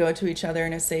we can go to each other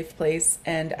in a safe place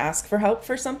and ask for help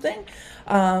for something.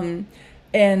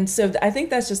 And so I think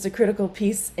that's just a critical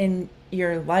piece in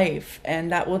your life,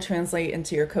 and that will translate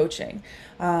into your coaching.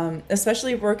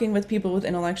 Especially working with people with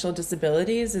intellectual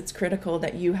disabilities, it's critical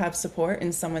that you have support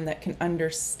and someone that can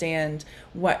understand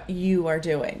what you are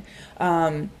doing.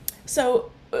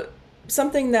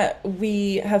 Something that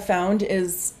we have found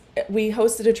is we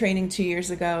hosted a training 2 years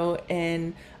ago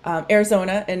in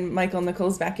Arizona, in Michael and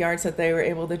Nicole's backyard, so that they were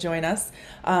able to join us,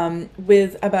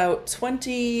 with about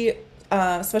 20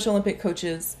 Special Olympic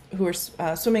coaches who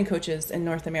are swimming coaches in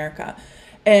North America.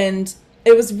 And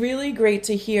it was really great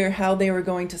to hear how they were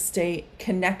going to stay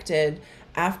connected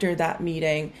after that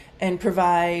meeting and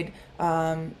provide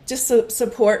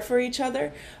support for each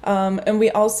other. And we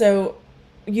also,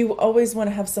 you always want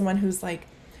to have someone who's like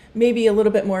maybe a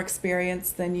little bit more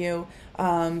experienced than you,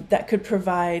 that could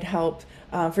provide help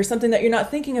for something that you're not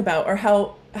thinking about, or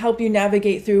help you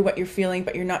navigate through what you're feeling,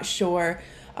 but you're not sure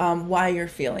why you're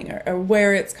feeling, or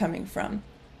where it's coming from.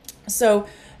 So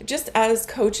just as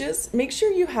coaches, make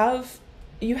sure you have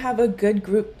a good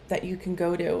group that you can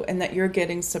go to and that you're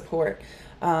getting support,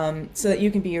 so that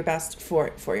you can be your best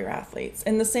for your athletes.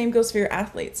 And the same goes for your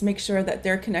athletes. Make sure that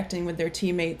they're connecting with their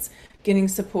teammates, getting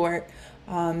support.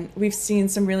 We've seen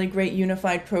some really great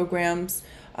unified programs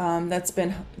that's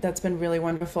been really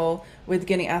wonderful with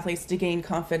getting athletes to gain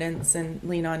confidence and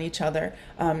lean on each other.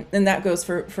 And that goes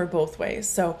for both ways.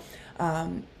 So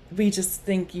we just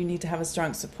think you need to have a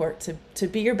strong support to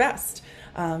be your best.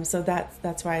 So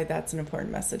that's why that's an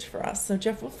important message for us. So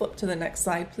Jeff, we'll flip to the next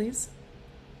slide, please.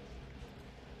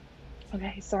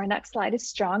 Okay, so our next slide is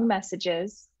strong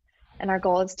messages. And our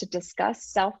goal is to discuss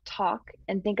self-talk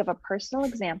and think of a personal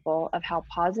example of how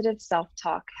positive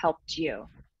self-talk helped you.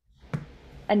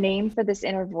 A name for this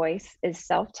inner voice is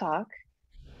self-talk.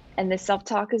 And this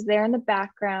self-talk is there in the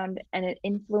background, and it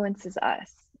influences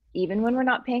us. Even when we're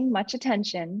not paying much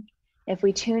attention, if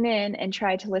we tune in and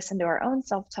try to listen to our own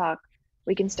self-talk,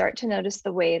 we can start to notice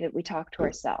the way that we talk to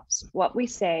ourselves, what we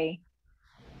say,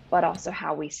 but also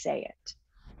how we say it.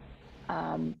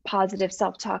 Positive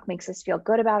self-talk makes us feel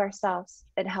good about ourselves.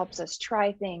 It helps us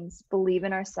try things, believe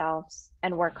in ourselves,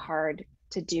 and work hard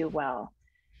to do well.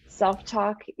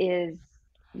 Self-talk is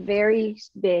very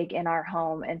big in our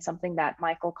home, and something that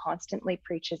Michael constantly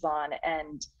preaches on,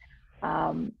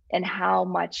 and how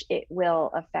much it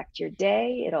will affect your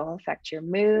day, it'll affect your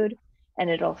mood, and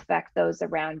it'll affect those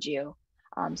around you.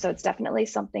 So it's definitely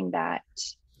something that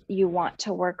you want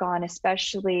to work on,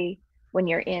 especially when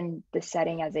you're in the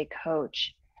setting as a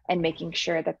coach, and making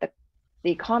sure that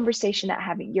the conversation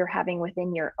that you're having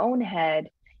within your own head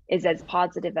is as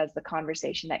positive as the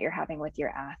conversation that you're having with your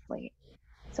athlete.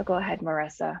 So go ahead,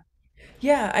 Marissa.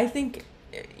 Yeah, I think,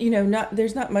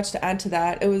 there's not much to add to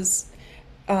that. It was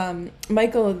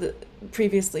Michael, our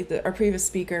previous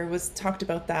speaker, talked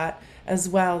about that as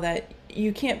well, that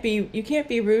you can't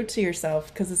be rude to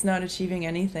yourself because it's not achieving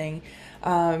anything.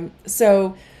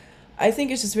 So I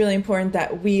think it's just really important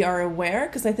that we are aware,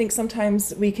 because I think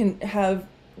sometimes we can have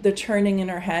the churning in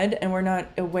our head and we're not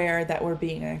aware that we're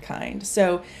being unkind.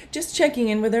 So just checking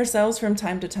in with ourselves from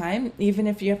time to time, even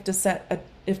if you have to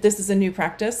if this is a new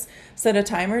practice, set a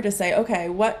timer to say, okay,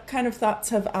 what kind of thoughts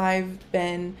have I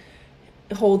been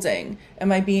holding?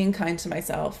 Am I being kind to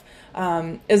myself?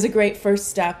 Is a great first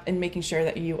step in making sure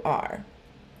that you are.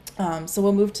 So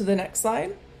we'll move to the next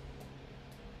slide.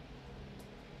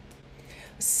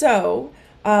 So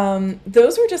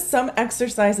those were just some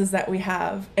exercises that we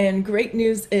have, and great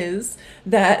news is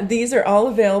that these are all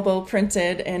available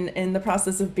printed and in the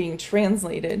process of being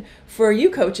translated for you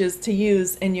coaches to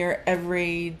use in your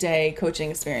everyday coaching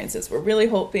experiences. We're really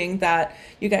hoping that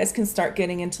you guys can start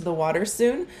getting into the water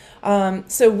soon.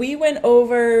 So we went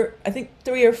over, I think,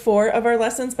 3 or 4 of our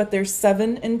lessons, but there's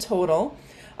 7 in total.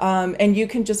 And you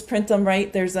can just print them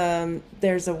right. There's a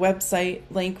website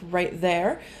link right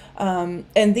there.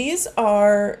 And these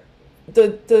are,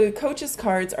 the coaches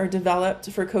cards are developed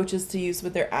for coaches to use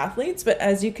with their athletes, but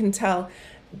as you can tell,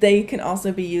 they can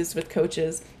also be used with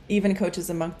coaches, even coaches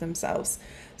among themselves.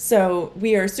 So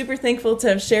we are super thankful to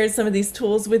have shared some of these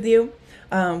tools with you.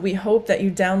 We hope that you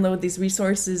download these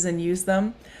resources and use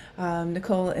them.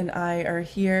 Nicole and I are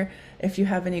here if you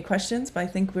have any questions, but I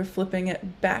think we're flipping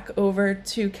it back over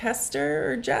to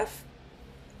Kester or Jeff.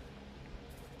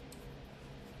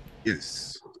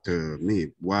 Yes, to me.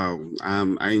 Wow.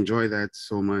 I enjoy that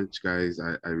so much, guys.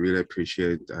 I really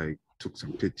appreciate it. I took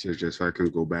some pictures just so I can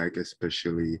go back,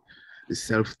 especially the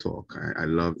self-talk. I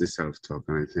love the self-talk,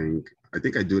 and I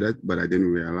think I do that, but I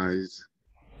didn't realize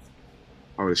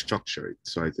how to structure it.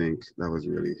 So I think that was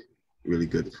really, really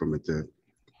good for me to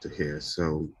hear.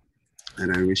 So,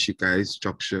 and I wish you guys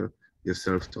structure your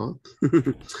self-talk.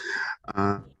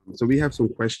 So we have some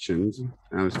questions.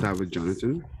 I'll start with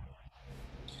Jonathan.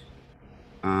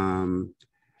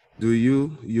 Do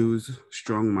you use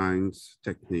strong minds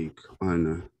technique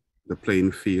on the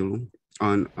playing field,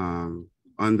 on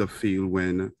the field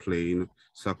when playing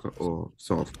soccer or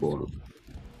softball?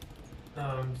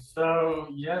 So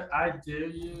yeah, I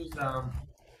do use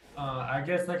I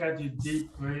guess like I do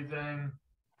deep breathing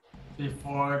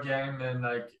before a game, and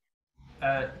like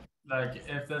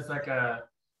if there's like a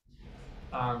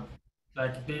um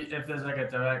if there's like a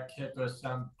direct kick or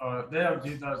some, or they don't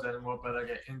do those anymore, but like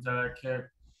an indirect kick,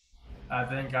 I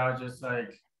think I'll just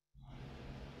like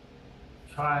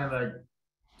try and like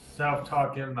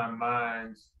self-talk in my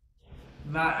mind,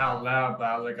 not out loud,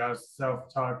 but like I was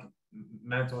self-talk,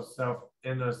 mental self,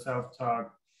 inner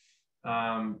self-talk,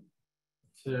 um,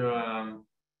 to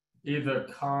either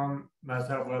calm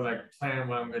myself or like plan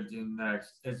what I'm gonna do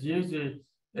next. It's usually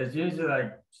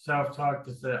like self-talk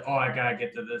to say, oh, I gotta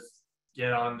get to this,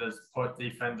 get on this,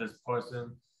 defend this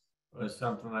person, or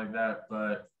something like that.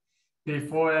 But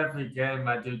before every game,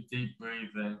 I do deep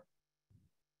breathing.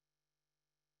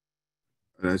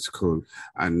 That's cool.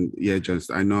 And yeah,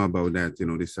 just I know about that,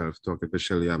 the self-talk,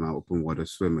 especially I'm an open water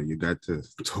swimmer. You got to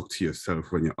talk to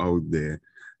yourself when you're out there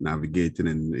navigating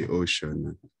in the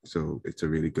ocean. So it's a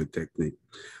really good technique.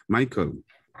 Michael,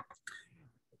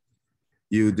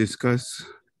 you discuss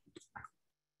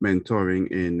mentoring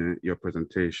in your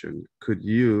presentation. Could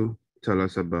you tell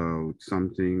us about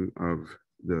something of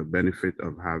the benefit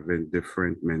of having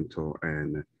different mentor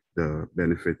and the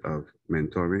benefit of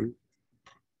mentoring?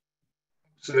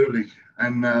 Absolutely.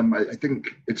 And I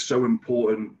think it's so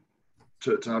important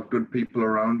to have good people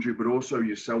around you, but also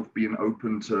yourself being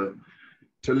open to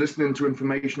listening to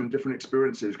information and different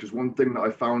experiences. Because one thing that I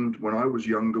found when I was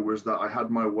younger was that I had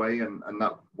my way, and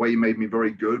that way made me very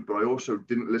good, but I also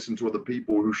didn't listen to other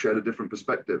people who shared a different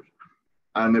perspective.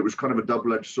 And it was kind of a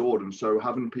double-edged sword. And so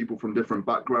having people from different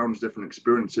backgrounds, different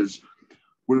experiences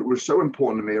was so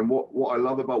important to me. And what I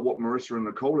love about what Marissa and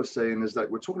Nicole are saying is that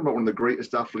we're talking about one of the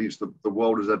greatest athletes the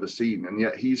world has ever seen. And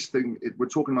yet we're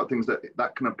talking about things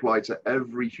that can apply to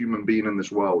every human being in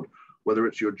this world, whether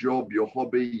it's your job, your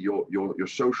hobby, your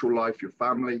social life, your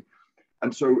family.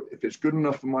 And so if it's good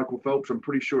enough for Michael Phelps, I'm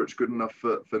pretty sure it's good enough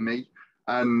for me.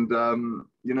 And,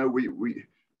 we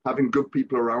having good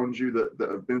people around you that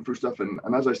have been through stuff. And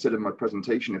as I said in my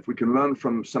presentation, if we can learn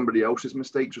from somebody else's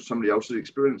mistakes or somebody else's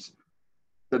experience,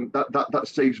 then that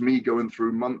saves me going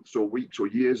through months or weeks or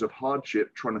years of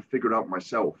hardship trying to figure it out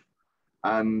myself.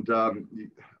 And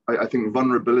I think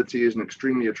vulnerability is an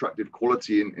extremely attractive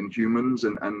quality in humans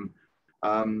and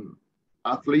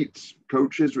athletes,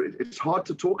 coaches. It's hard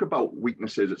to talk about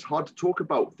weaknesses. It's hard to talk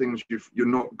about things you're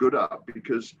not good at,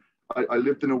 because I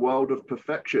lived in a world of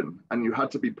perfection, and you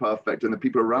had to be perfect, and the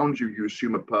people around you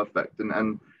assume are perfect.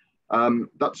 And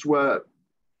that's where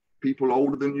people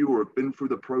older than you or have been through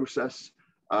the process,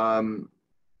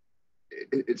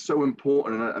 it's so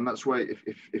important. And that's why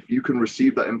if you can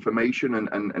receive that information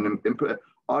and input it,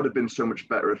 I'd have been so much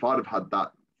better if I'd have had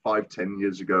that 5-10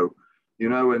 years ago,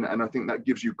 and I think that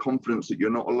gives you confidence that you're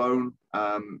not alone.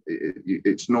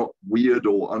 It's not weird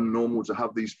or unnormal to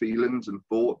have these feelings and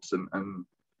thoughts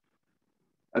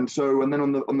and then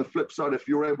on the flip side, if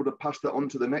you're able to pass that on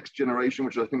to the next generation,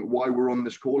 which I think why we're on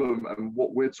this call and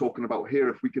what we're talking about here,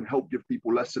 if we can help give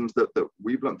people lessons that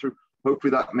we've learned through,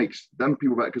 hopefully that makes them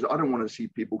people better. Because I don't want to see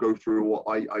people go through what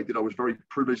I did. I was very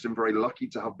privileged and very lucky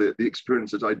to have the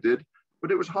experiences I did,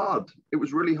 but it was hard. It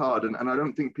was really hard. And I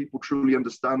don't think people truly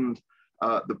understand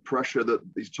the pressure that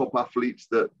these top athletes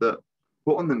that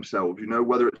put on themselves,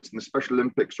 whether it's in the Special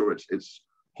Olympics or it's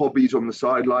hobbies on the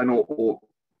sideline or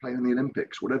playing in the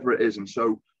Olympics, whatever it is. And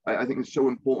so I think it's so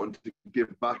important to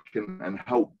give back and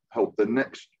help the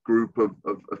next group of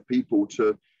people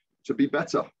to be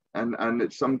better. And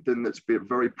it's something that's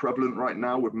very prevalent right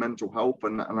now with mental health.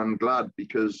 And I'm glad,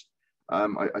 because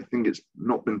I think it's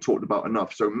not been talked about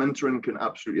enough. So mentoring can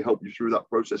absolutely help you through that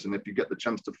process. And if you get the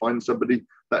chance to find somebody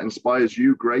that inspires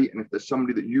you, great. And if there's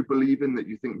somebody that you believe in, that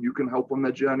you think you can help on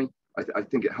their journey, I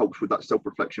think it helps with that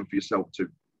self-reflection for yourself too.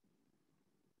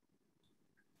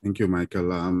 Thank you,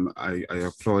 Michael. I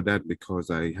applaud that,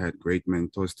 because I had great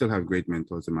mentors, still have great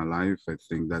mentors in my life. I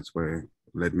think that's where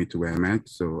led me to where I'm at.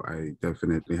 So I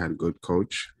definitely had good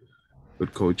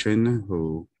coaching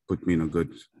who put me in a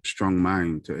good, strong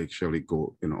mind to actually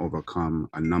go, overcome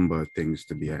a number of things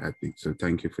to be an athlete. So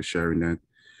thank you for sharing that.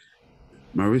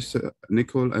 Marissa,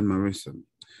 Nicole and Marissa,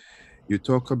 you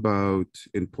talk about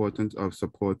importance of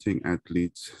supporting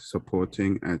athletes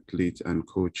and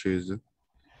coaches.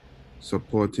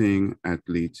 Supporting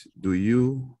athletes, do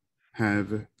you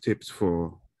have tips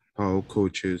for how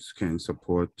coaches can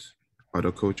support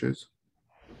other coaches?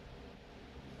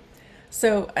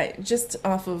 So just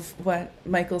off of what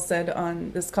Michael said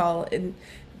on this call, and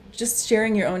just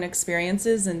sharing your own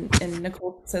experiences, and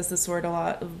Nicole says this word a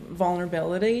lot,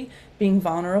 vulnerability, being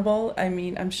vulnerable. I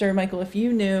mean, I'm sure, Michael, if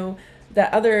you knew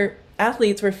that other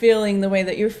athletes were feeling the way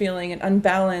that you're feeling and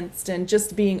unbalanced, and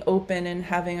just being open and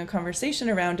having a conversation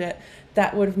around it,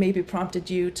 that would have maybe prompted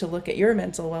you to look at your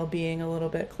mental well-being a little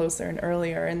bit closer and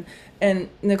earlier. And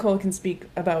Nicole can speak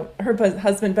about her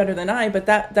husband better than I, but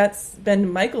that's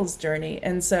been Michael's journey.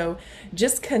 And so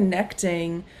just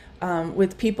connecting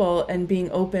with people and being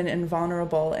open and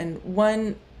vulnerable. And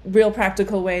one real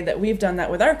practical way that we've done that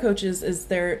with our coaches is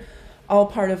they're all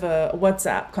part of a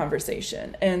WhatsApp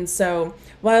conversation. And so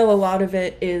while a lot of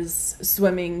it is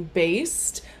swimming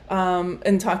based,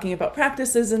 and talking about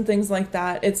practices and things like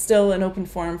that, it's still an open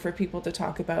forum for people to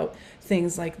talk about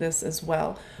things like this as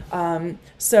well.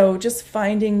 So just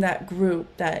finding that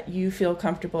group that you feel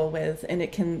comfortable with, and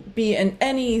it can be in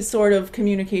any sort of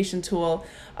communication tool,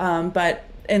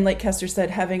 and like Kester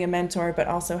said, having a mentor, but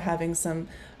also having some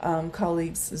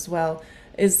colleagues as well,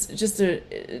 is just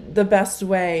the best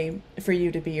way for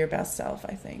you to be your best self,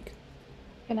 I think.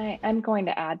 And I'm going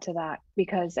to add to that,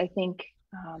 because I think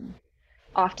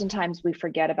oftentimes we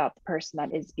forget about the person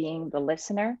that is being the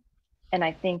listener. And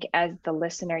I think as the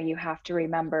listener, you have to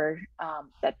remember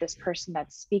that this person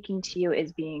that's speaking to you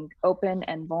is being open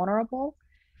and vulnerable,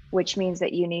 which means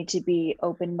that you need to be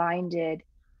open-minded,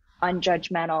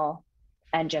 unjudgmental,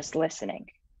 and just listening.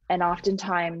 And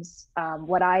oftentimes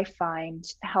what I find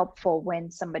helpful when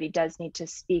somebody does need to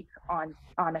speak on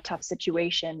a tough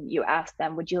situation, you ask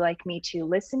them, would you like me to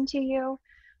listen to you?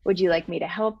 Would you like me to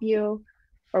help you?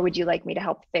 Or would you like me to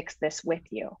help fix this with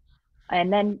you?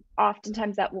 And then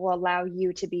oftentimes that will allow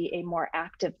you to be a more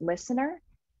active listener,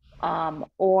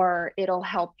 or it'll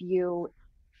help you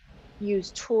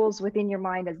use tools within your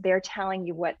mind as they're telling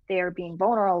you what they're being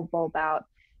vulnerable about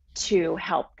to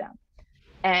help them.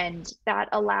 And that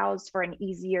allows for an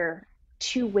easier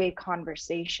two-way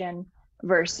conversation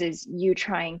versus you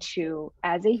trying to,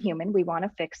 as a human, we want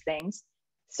to fix things.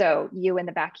 So you in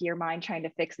the back of your mind trying to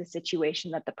fix the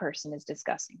situation that the person is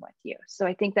discussing with you. So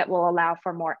I think that will allow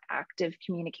for more active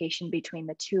communication between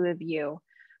the two of you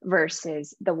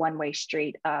versus the one-way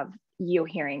street of you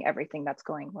hearing everything that's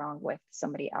going wrong with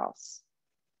somebody else.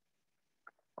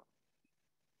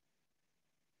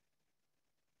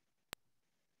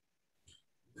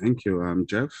 Thank you,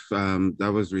 Jeff.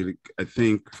 That was really, I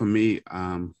think for me,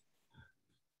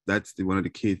 that's one of the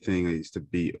key things is to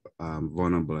be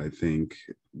vulnerable. I think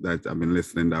that I've been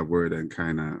listening to that word and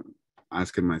kind of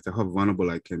asking myself how vulnerable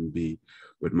I can be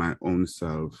with my own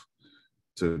self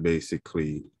to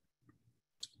basically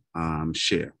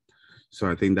share. So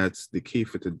I think that's the key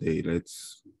for today.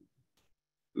 Let's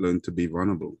learn to be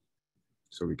vulnerable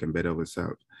so we can better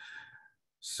ourselves.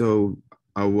 So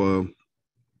our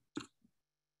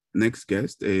next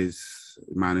guest is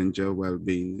manager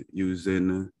well-being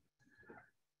using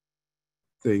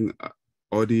thinking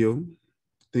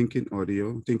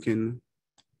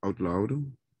out loud.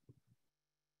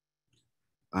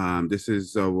 This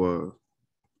is our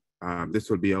this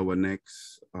will be our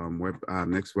next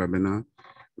next webinar.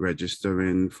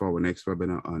 Registering for our next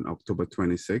webinar on October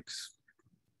 26th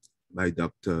by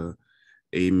Dr.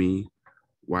 Amy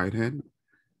Whitehead.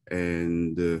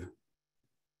 And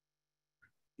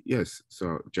yes,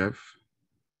 so Jeff.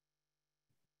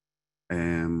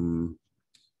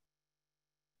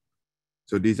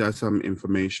 So these are some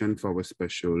information for our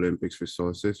Special Olympics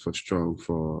resources for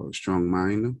strong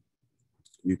mind.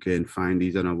 You can find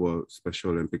these on our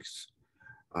Special Olympics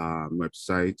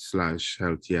website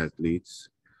 /healthy athletes.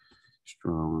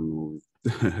 Strong.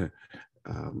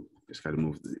 Just gotta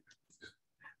move.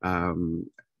 And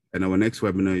our next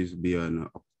webinar is be on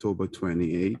October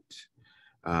 28th.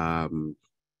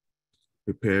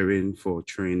 Preparing for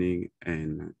training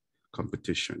and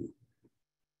competition.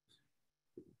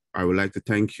 I would like to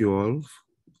thank you all.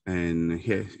 And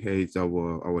here is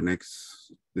our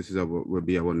next, will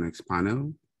be our next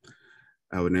panel.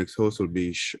 Our next host will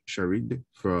be Sharid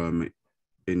from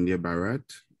India Bharat.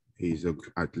 He's an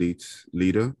athlete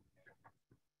leader.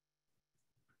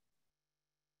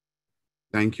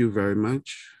 Thank you very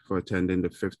much for attending the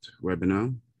 5th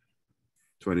webinar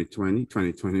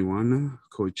 2020-2021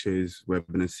 Coaches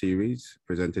Webinar Series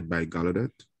presented by Gallagher.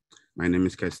 My name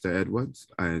is Kester Edwards,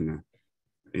 and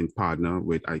in partner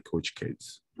with I Coach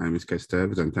Kids. My name is Kester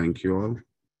Edwards, and thank you all.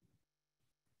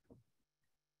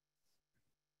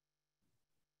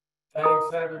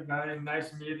 Thanks, everybody.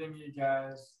 Nice meeting you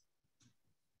guys.